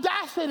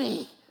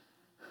audacity?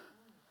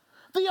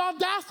 The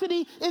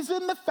audacity is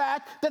in the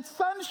fact that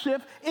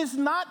sonship is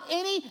not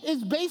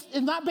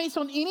based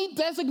on any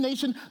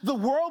designation the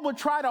world would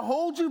try to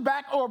hold you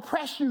back or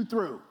oppress you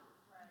through.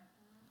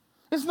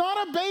 It's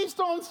not based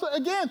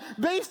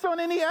on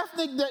any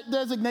ethnic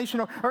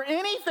designation or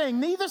anything,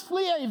 neither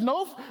slave,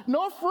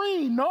 nor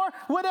free, nor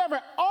whatever.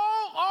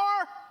 All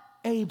are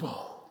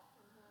able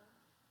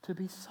to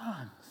be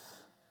sons.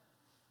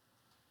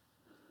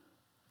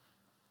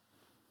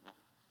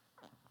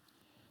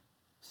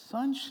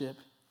 Sonship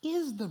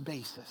is the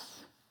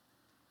basis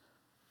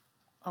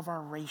of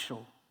our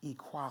racial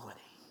equality,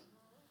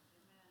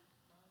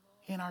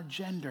 in our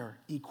gender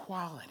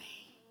equality.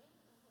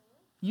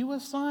 You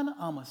a son,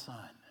 I'm a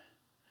son.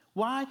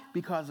 Why?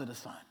 Because of the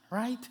son,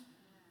 right?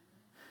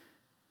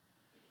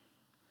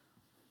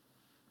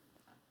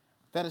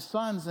 That is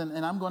sons,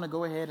 and I'm going to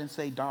go ahead and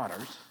say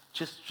daughters,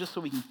 just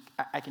so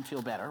I can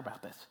feel better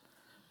about this,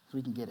 so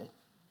we can get it.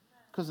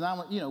 Because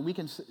now, you know, we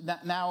can,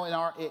 now in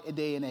our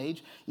day and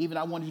age, even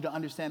I want you to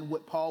understand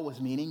what Paul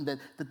was meaning, that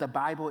the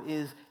Bible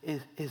is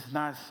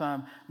not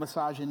some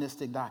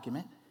misogynistic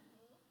document.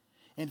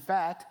 In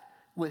fact,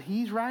 what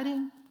he's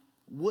writing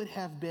would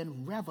have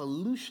been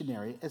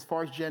revolutionary as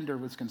far as gender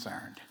was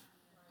concerned.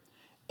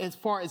 As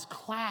far as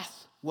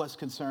class was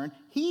concerned,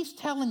 he's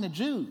telling the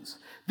Jews,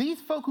 these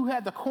folk who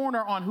had the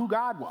corner on who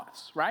God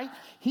was, right?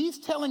 He's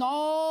telling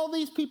all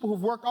these people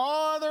who've worked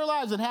all their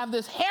lives and have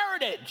this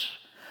heritage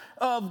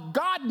of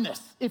godness,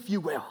 if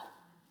you will.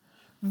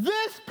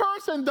 This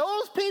person,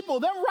 those people,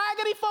 them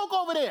raggedy folk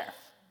over there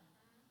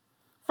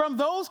from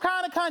those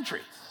kind of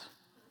countries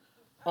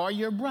are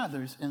your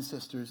brothers and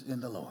sisters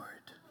in the Lord.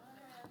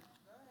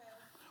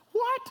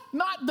 What?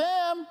 Not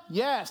them?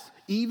 Yes,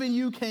 even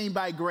you came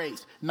by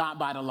grace, not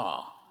by the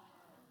law.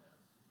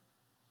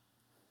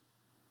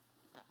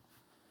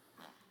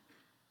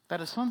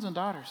 That is sons and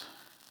daughters.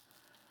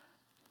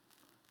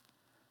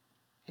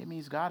 It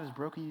means God has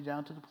broken you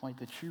down to the point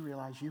that you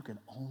realize you can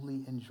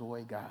only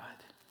enjoy God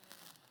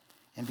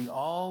and be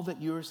all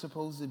that you're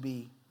supposed to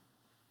be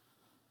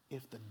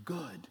if the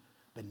good,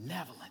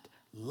 benevolent,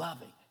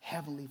 loving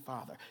Heavenly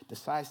Father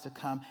decides to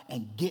come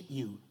and get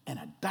you and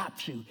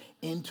adopt you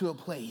into a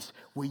place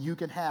where you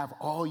can have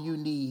all you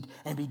need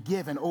and be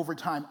given over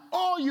time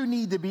all you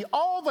need to be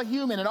all the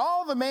human and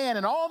all the man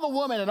and all the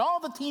woman and all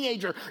the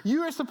teenager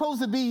you are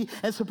supposed to be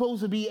and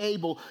supposed to be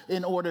able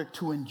in order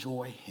to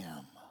enjoy Him.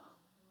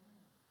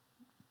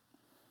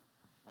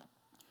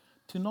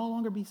 To no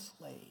longer be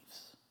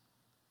slaves,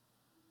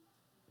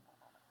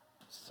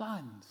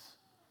 sons,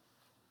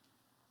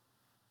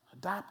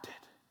 adopted.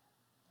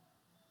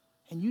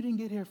 And you didn't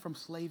get here from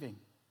slaving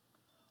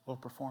or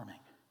performing.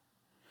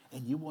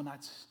 And you will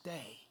not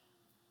stay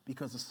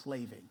because of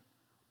slaving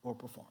or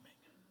performing.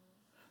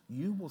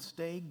 You will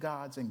stay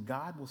God's and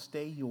God will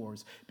stay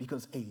yours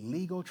because a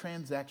legal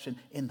transaction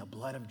in the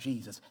blood of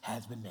Jesus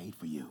has been made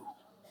for you.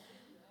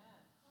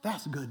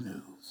 That's good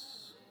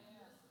news.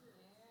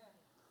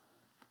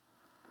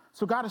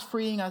 So God is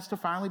freeing us to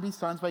finally be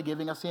sons by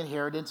giving us the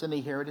inheritance, and the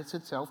inheritance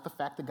itself, the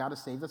fact that God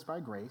has saved us by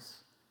grace.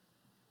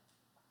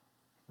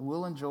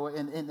 We'll enjoy,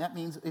 and that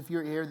means if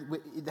you're here,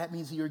 that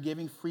means you're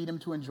giving freedom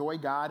to enjoy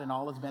God and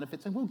all His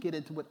benefits, and we'll get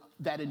into what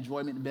that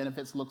enjoyment and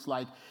benefits looks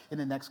like in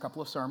the next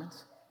couple of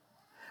sermons.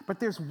 But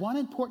there's one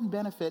important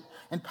benefit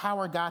and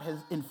power God has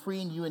in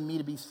freeing you and me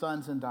to be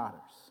sons and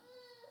daughters.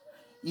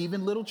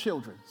 Even little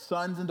children,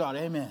 sons and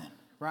daughters, amen,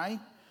 right?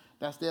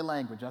 That's their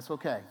language, that's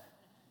okay.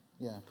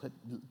 Yeah,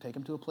 take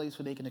them to a place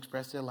where they can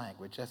express their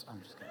language.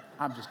 I'm just kidding.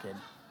 I'm just kidding.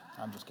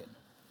 I'm just kidding.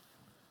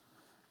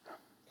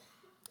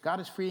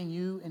 God is freeing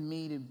you and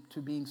me to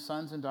being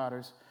sons and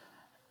daughters.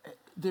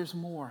 There's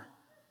more.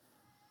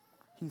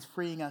 He's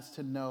freeing us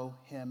to know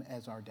him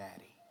as our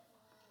daddy.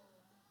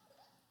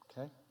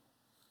 Okay?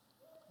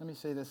 Let me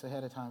say this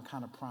ahead of time,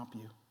 kind of prompt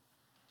you.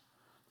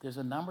 There's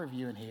a number of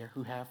you in here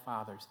who have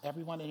fathers.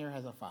 Everyone in here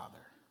has a father.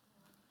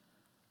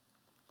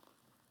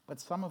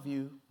 But some of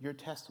you, your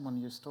testimony,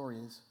 your story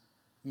is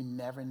you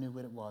never knew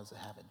what it was to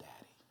have a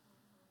daddy,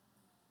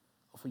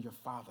 or for your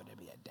father to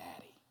be a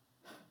daddy.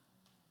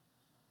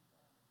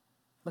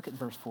 Look at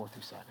verse 4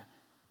 through 7.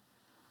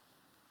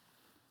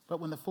 But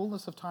when the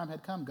fullness of time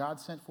had come,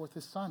 God sent forth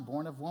his son,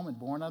 born of woman,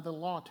 born under the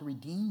law, to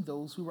redeem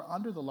those who were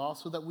under the law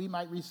so that we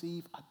might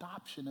receive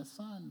adoption as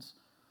sons.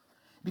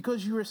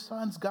 Because you are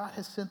sons, God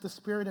has sent the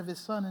Spirit of his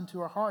Son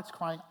into our hearts,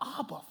 crying,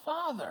 Abba,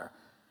 Father.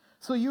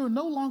 So you are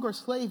no longer a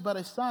slave, but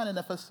a son, and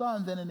if a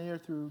son, then an heir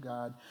through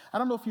God. I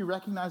don't know if you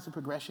recognize the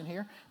progression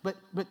here, but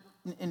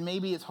and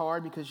maybe it's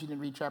hard because you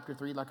didn't read chapter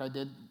 3 like I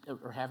did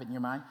or have it in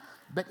your mind,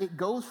 but it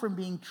goes from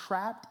being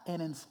trapped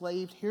and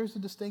enslaved. Here's the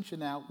distinction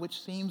now,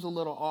 which seems a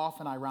little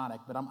off and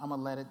ironic, but I'm going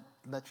to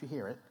let you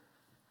hear it.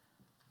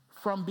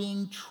 From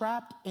being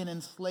trapped and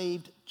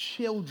enslaved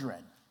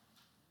children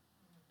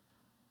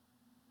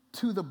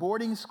to the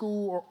boarding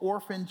school or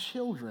orphan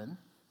children,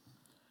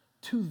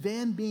 to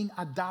then being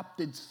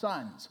adopted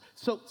sons.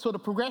 So the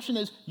progression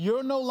is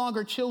you're no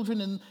longer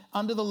children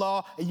under the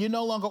law, and you're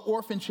no longer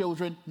orphan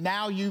children.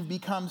 Now you've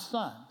become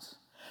sons.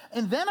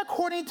 And then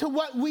according to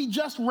what we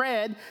just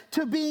read,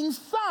 to being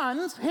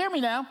sons, hear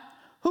me now,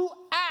 who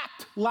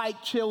act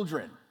like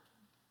children.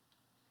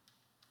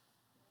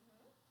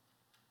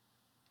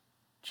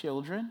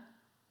 Children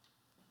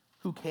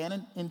who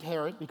can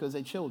inherit because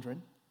they're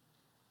children,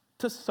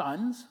 to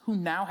sons who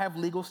now have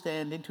legal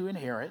standing to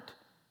inherit.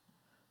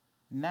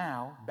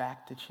 Now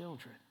back to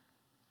children.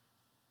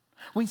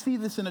 We see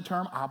this in the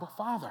term Abba,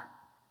 Father,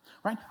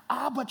 right?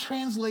 Abba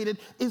translated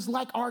is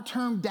like our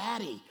term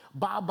daddy,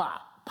 Baba,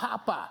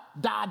 Papa,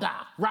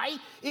 Dada, right?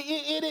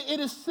 It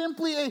is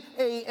simply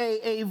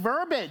a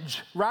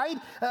verbiage, right,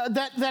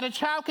 that a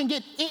child can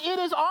get. It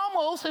is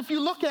almost, if you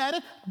look at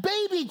it,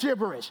 baby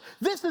gibberish.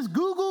 This is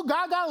goo goo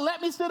gaga,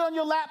 let me sit on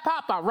your lap,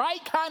 Papa,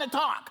 right, kind of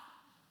talk.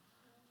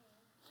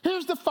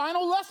 Here's the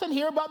final lesson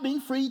here about being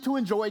free to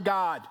enjoy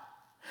God.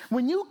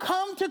 When you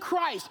come to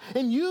Christ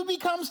and you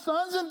become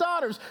sons and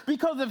daughters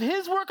because of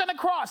his work on the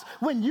cross,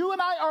 when you and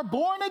I are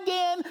born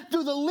again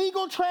through the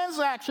legal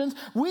transactions,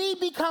 we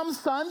become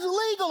sons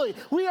legally.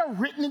 We are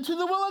written into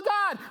the will of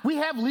God. We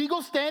have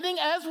legal standing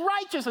as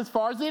righteous as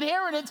far as the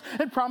inheritance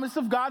and promise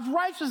of God's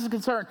righteousness is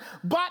concerned.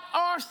 But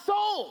our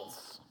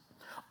souls,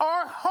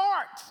 our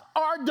hearts,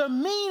 our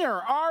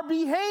demeanor, our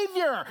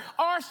behavior,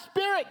 our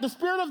spirit, the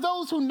spirit of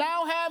those who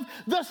now have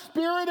the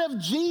Spirit of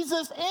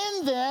Jesus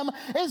in them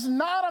is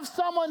not of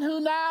someone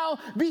who now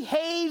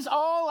behaves,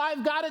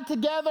 I've got it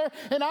together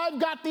and I've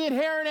got the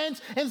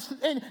inheritance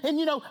and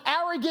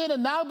arrogant,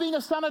 and now being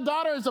a son or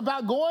daughter is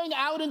about going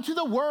out into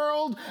the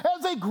world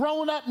as a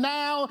grown-up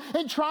now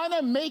and trying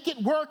to make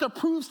it work or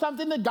prove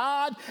something to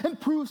God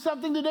and prove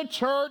something to the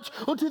church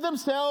or to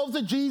themselves,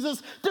 to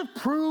Jesus, to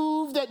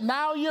prove that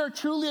now you're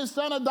truly a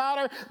son or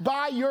daughter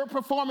by your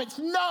performance.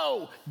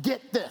 No,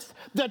 get this.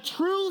 The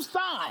true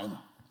sign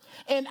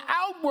and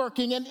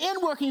outworking and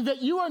inworking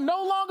that you are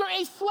no longer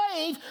a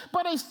slave,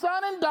 but a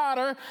son and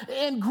daughter,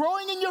 and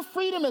growing in your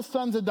freedom as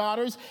sons and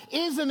daughters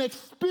is an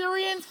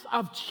experience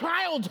of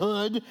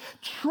childhood,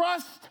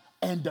 trust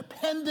and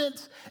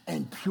dependence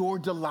and pure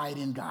delight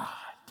in God.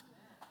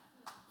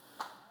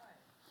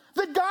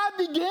 That God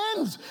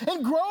begins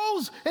and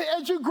grows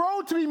as you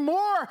grow to be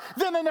more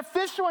than an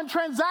official and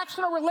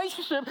transactional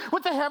relationship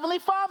with the Heavenly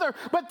Father,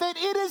 but that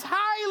it is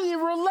highly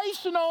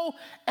relational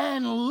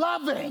and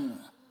loving.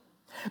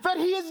 That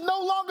he is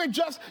no longer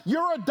just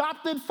your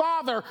adopted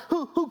father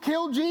who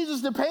killed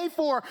Jesus to pay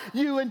for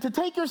you and to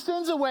take your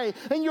sins away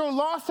and your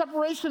lost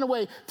separation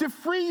away, to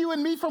free you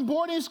and me from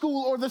boarding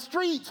school or the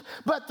streets,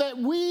 but that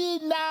we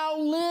now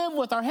live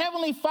with our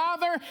Heavenly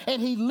Father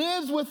and he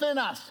lives within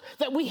us.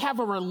 That we have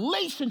a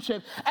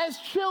relationship as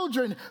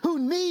children who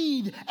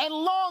need and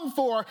long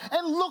for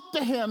and look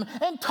to him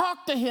and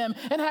talk to him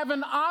and have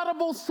an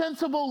audible,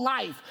 sensible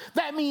life.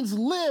 That means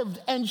lived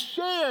and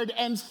shared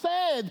and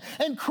said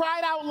and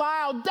cried out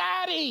loud,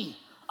 Daddy,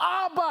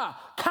 Abba,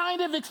 kind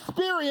of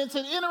experience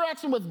and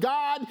interaction with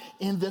God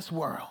in this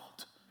world.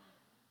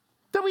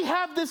 That we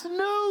have this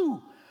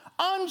new,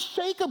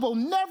 unshakable,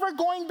 never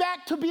going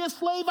back to be a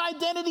slave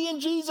identity in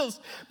Jesus.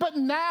 But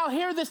now,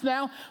 hear this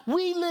now,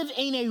 we live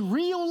in a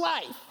real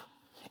life,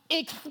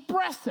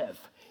 expressive,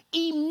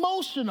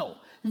 emotional,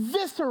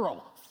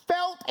 visceral,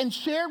 felt and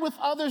shared with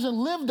others and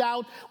lived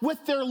out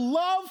with their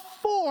love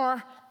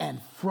for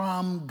and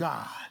from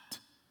God.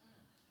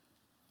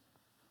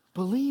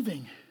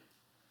 Believing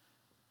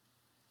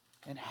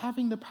and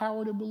having the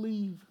power to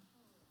believe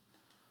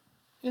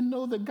and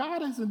know that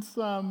God isn't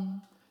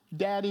some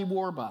daddy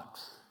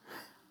Warbucks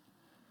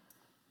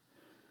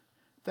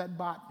that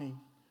bought me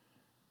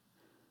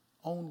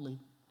only.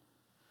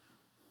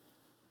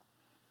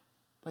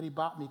 But he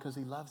bought me because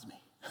he loves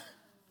me.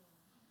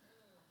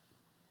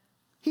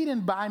 He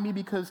didn't buy me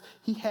because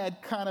he had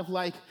kind of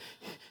like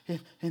a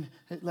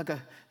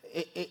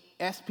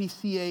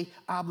SPCA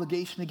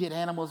obligation to get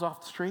animals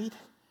off the street.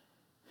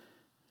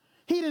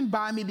 He didn't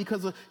buy me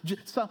because of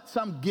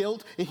some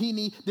guilt.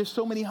 There's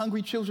so many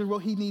hungry children, well,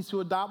 he needs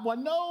to adopt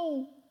one.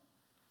 No.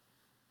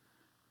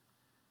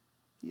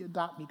 He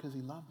adopted me because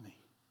he loved me.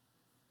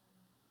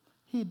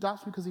 He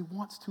adopts me because he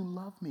wants to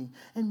love me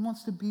and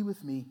wants to be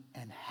with me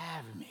and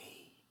have me.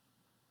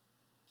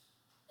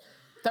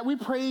 That we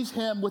praise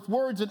him with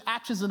words and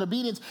actions and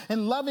obedience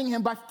and loving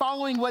him by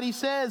following what he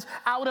says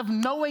out of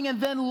knowing and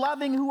then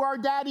loving who our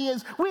daddy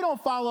is. We don't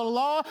follow the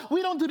law.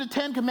 We don't do the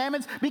 10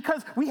 Commandments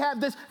because we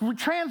have this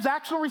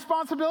transactional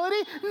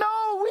responsibility.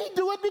 No, we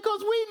do it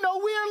because we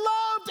know we are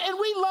loved and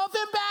we love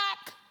him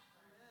back.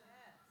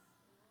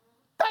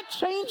 That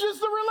changes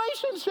the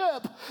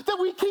relationship, that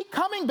we keep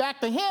coming back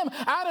to him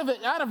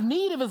out of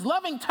need of his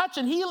loving touch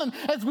and healing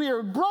as we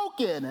are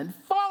broken and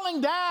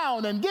falling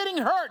down and getting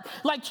hurt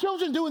like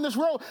children do in this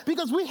world,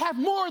 because we have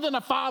more than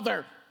a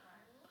father.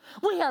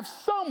 We have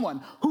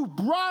someone who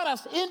brought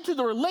us into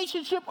the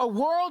relationship, a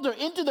world, or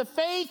into the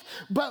faith,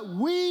 but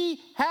we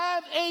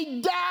have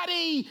a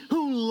daddy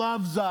who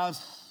loves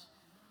us.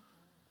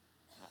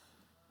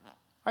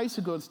 I used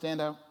to go and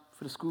stand out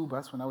for the school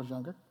bus when I was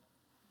younger.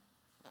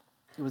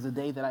 It was a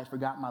day that I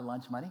forgot my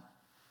lunch money.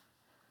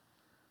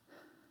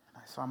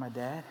 And I saw my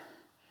dad,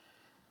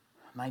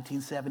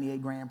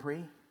 1978 Grand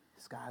Prix,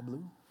 sky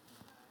blue.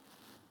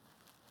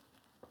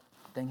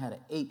 Thing had an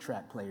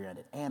 8-track player in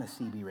it and a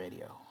CB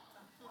radio.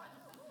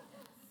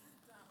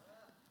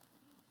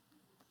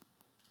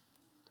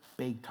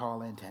 Big,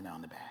 tall antenna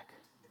on the back.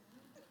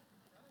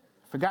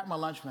 Forgot my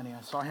lunch money.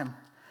 I saw him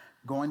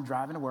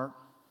driving to work,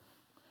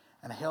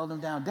 and I held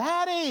him down.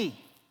 Daddy!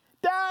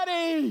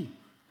 Daddy!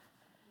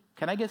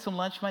 Can I get some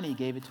lunch money? He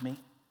gave it to me. And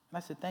I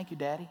said, thank you,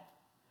 Daddy.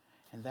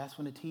 And that's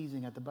when the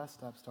teasing at the bus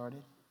stop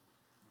started.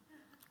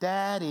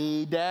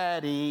 Daddy,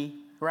 Daddy,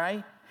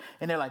 right?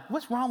 And they're like,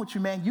 what's wrong with you,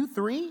 man? You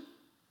 3?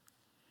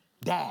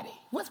 Daddy.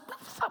 What's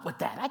up with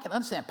that? I can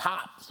understand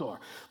pops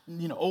or,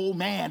 old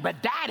man,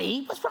 but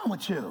Daddy, what's wrong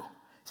with you? You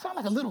sound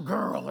like a little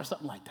girl or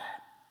something like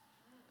that.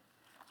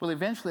 Well,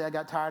 eventually I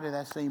got tired of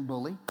that same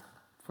bully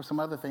for some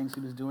other things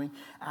he was doing,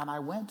 and I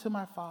went to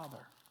my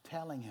father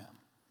telling him,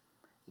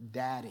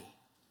 Daddy,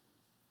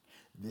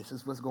 this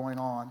is what's going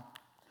on.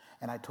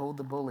 And I told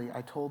the bully,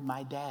 I told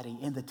my daddy,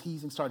 and the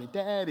teasing started,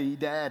 Daddy,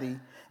 Daddy,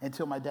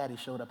 until my daddy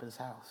showed up at his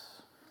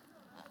house.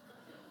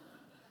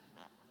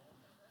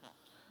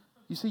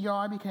 You see, y'all,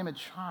 I became a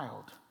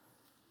child.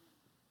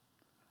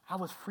 I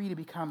was free to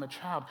become a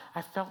child.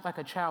 I felt like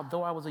a child,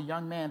 though I was a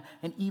young man,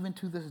 and even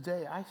to this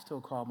day, I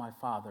still call my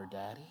father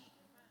Daddy.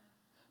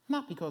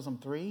 Not because I'm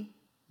 3.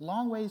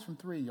 Long ways from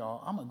 3,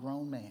 y'all. I'm a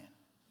grown man.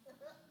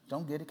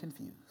 Don't get it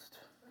confused.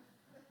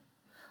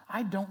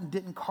 I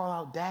didn't call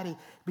out Daddy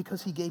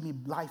because he gave me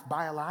life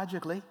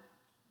biologically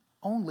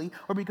only,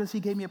 or because he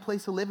gave me a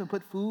place to live and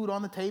put food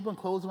on the table and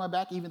clothes on my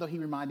back, even though he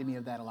reminded me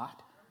of that a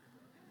lot.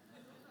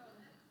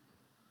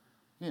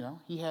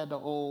 He had the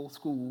old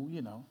school,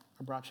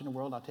 I brought you in the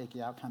world, I'll take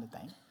you out kind of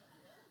thing.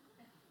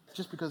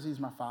 Just because he's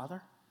my father.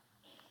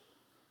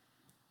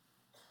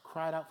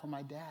 Cried out for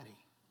my daddy.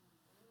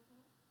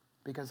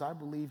 Because I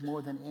believe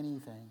more than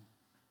anything,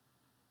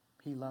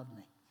 he loved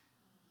me.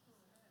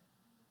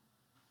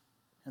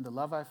 And the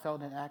love I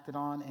felt and acted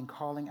on and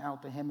calling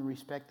out to him and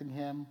respecting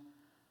him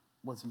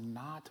was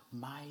not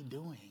my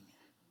doing.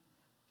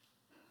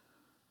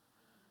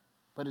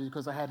 But it's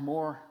because I had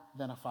more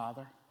than a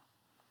father.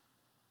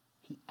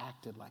 He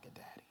acted like a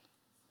daddy.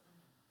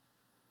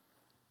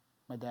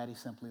 My daddy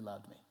simply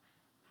loved me.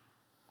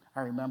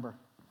 I remember,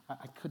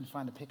 I couldn't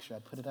find a picture. I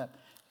put it up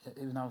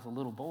when I was a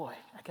little boy.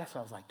 I guess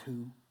I was like 2.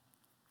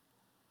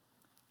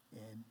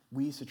 And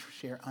we used to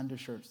share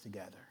undershirts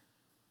together.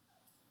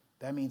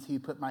 That means he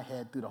put my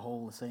head through the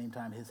hole the same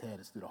time his head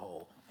is through the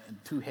hole, and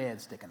 2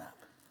 heads sticking up.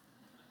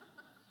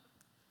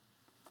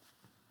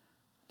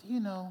 Do you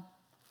know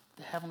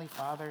the Heavenly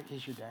Father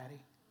is your daddy?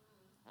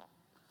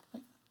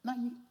 Now,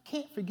 you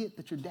can't forget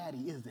that your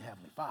daddy is the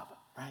Heavenly Father,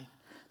 right?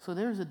 So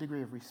there's a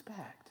degree of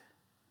respect.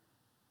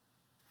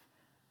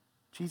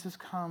 Jesus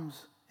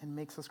comes and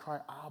makes us cry,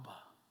 Abba,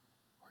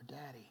 or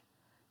Daddy.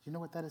 You know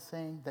what that is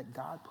saying? That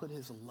God put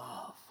his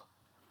love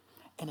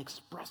and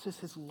expresses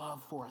his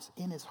love for us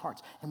in his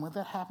hearts. And when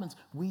that happens,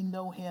 we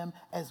know him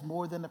as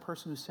more than the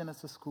person who sent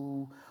us to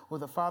school or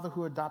the father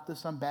who adopted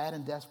some bad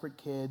and desperate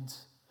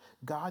kids.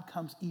 God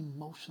comes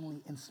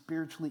emotionally and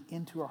spiritually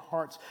into our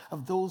hearts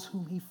of those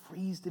whom he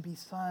frees to be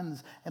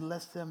sons and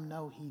lets them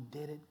know he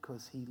did it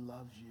because he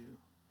loves you.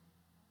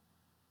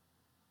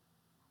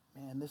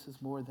 Man, this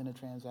is more than a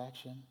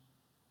transaction.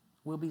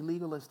 We'll be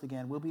legalist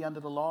again. We'll be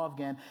under the law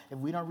again if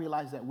we don't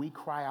realize that we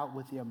cry out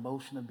with the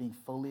emotion of being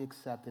fully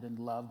accepted and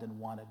loved and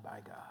wanted by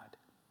God.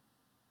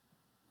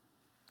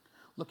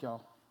 Look,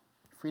 y'all,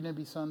 freedom to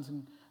be sons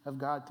of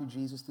God through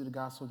Jesus, through the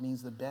gospel,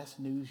 means the best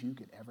news you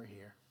could ever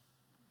hear.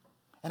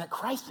 And at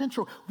Christ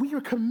Central, we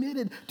are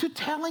committed to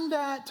telling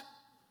that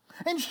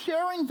and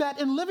sharing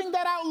that and living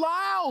that out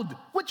loud,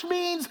 which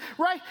means,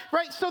 right,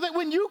 so that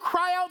when you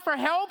cry out for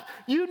help,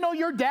 you know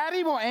your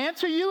daddy will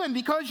answer you. And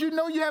because you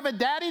know you have a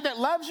daddy that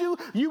loves you,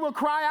 you will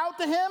cry out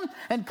to him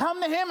and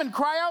come to him and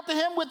cry out to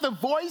him with the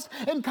voice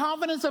and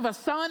confidence of a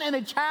son and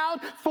a child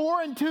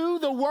for and to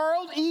the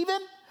world even.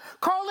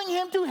 Calling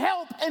him to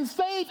help and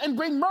save and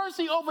bring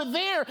mercy over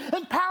there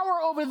and power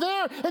over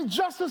there and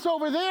justice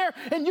over there.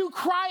 And you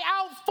cry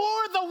out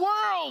for the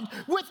world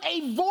with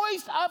a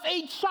voice of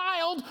a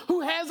child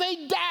who has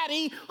a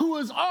daddy who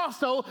is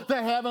also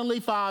the Heavenly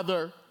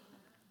Father.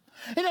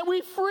 And that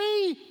we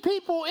free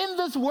people in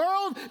this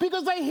world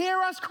because they hear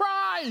us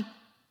cry.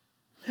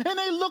 And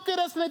they look at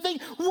us and they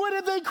think, what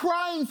are they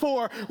crying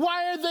for?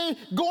 Why are they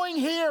going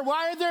here?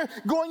 Why are they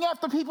going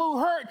after people who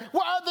hurt?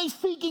 Why are they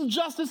seeking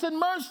justice and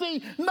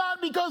mercy?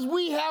 Not because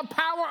we have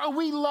power or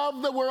we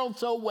love the world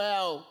so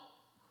well,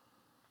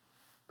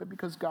 but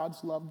because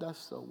God's loved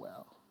us so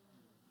well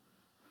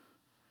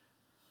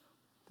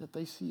that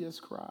they see us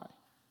cry.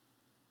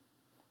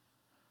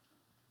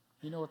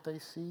 You know what they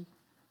see?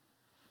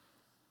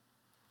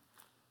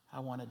 I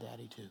want a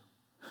daddy too.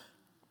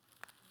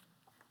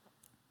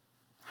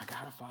 I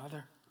got a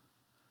father.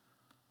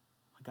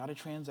 I got a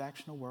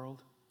transactional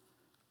world.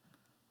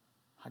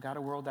 I got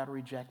a world that'll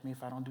reject me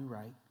if I don't do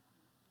right.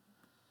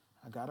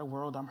 I got a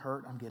world I'm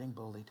hurt, I'm getting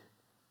bullied.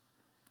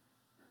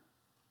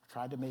 I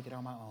tried to make it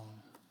on my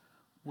own.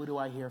 What do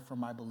I hear from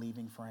my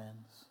believing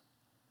friends?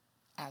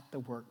 At the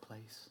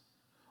workplace,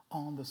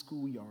 on the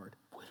schoolyard.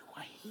 What do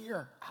I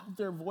hear? Out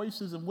their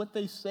voices and what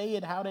they say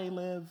and how they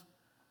live.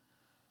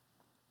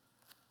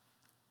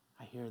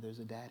 I hear there's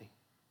a daddy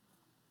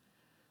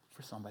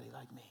for somebody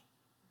like me.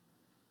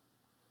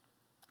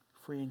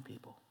 Freeing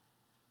people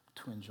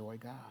to enjoy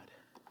God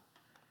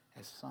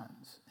as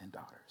sons and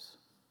daughters.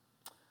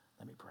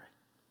 Let me pray.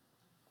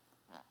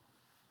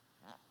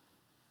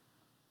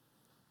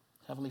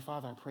 Heavenly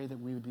Father, I pray that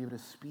we would be able to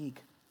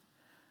speak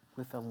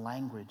with the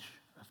language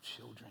of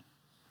children.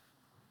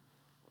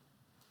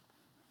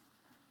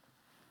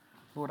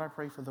 Lord, I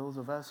pray for those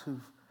of us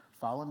who've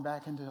fallen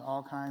back into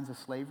all kinds of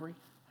slavery,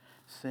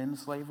 sin,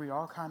 slavery,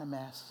 all kind of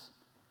mess.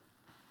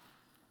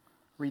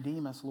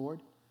 Redeem us, Lord.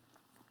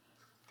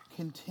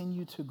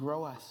 Continue to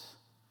grow us.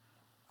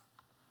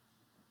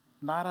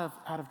 Not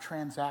out of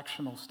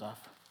transactional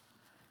stuff,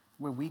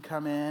 where we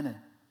come in and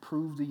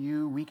prove to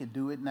you we can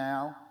do it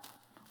now.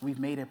 We've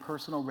made a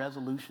personal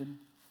resolution.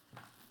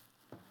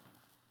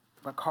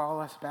 But call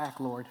us back,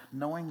 Lord,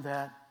 knowing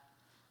that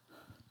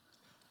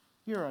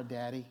you're our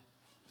daddy.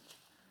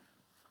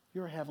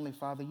 You're a Heavenly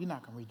Father. You're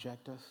not going to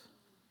reject us.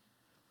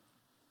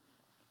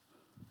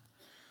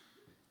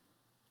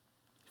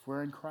 If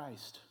we're in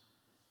Christ,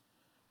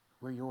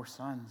 we're your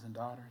sons and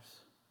daughters.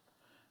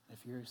 If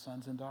you're your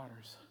sons and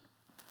daughters,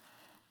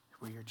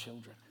 we're your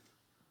children.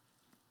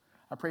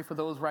 I pray for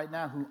those right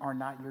now who are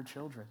not your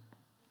children.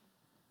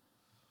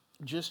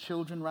 Just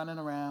children running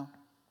around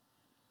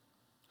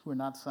who are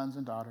not sons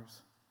and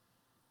daughters,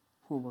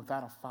 who are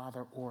without a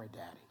father or a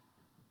daddy.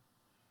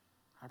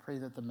 I pray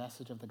that the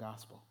message of the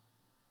gospel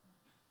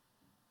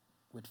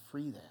would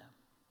free them.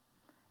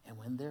 And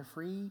when they're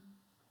freed,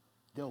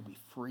 they'll be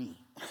free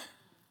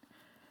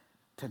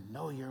to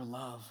know your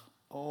love.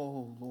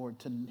 Oh, Lord,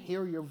 to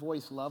hear your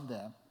voice, love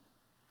them,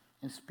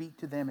 and speak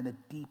to them in the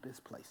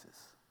deepest places.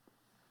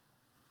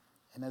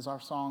 And as our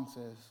song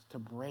says, to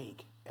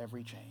break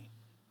every chain.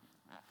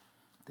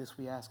 This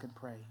we ask and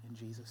pray in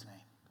Jesus' name.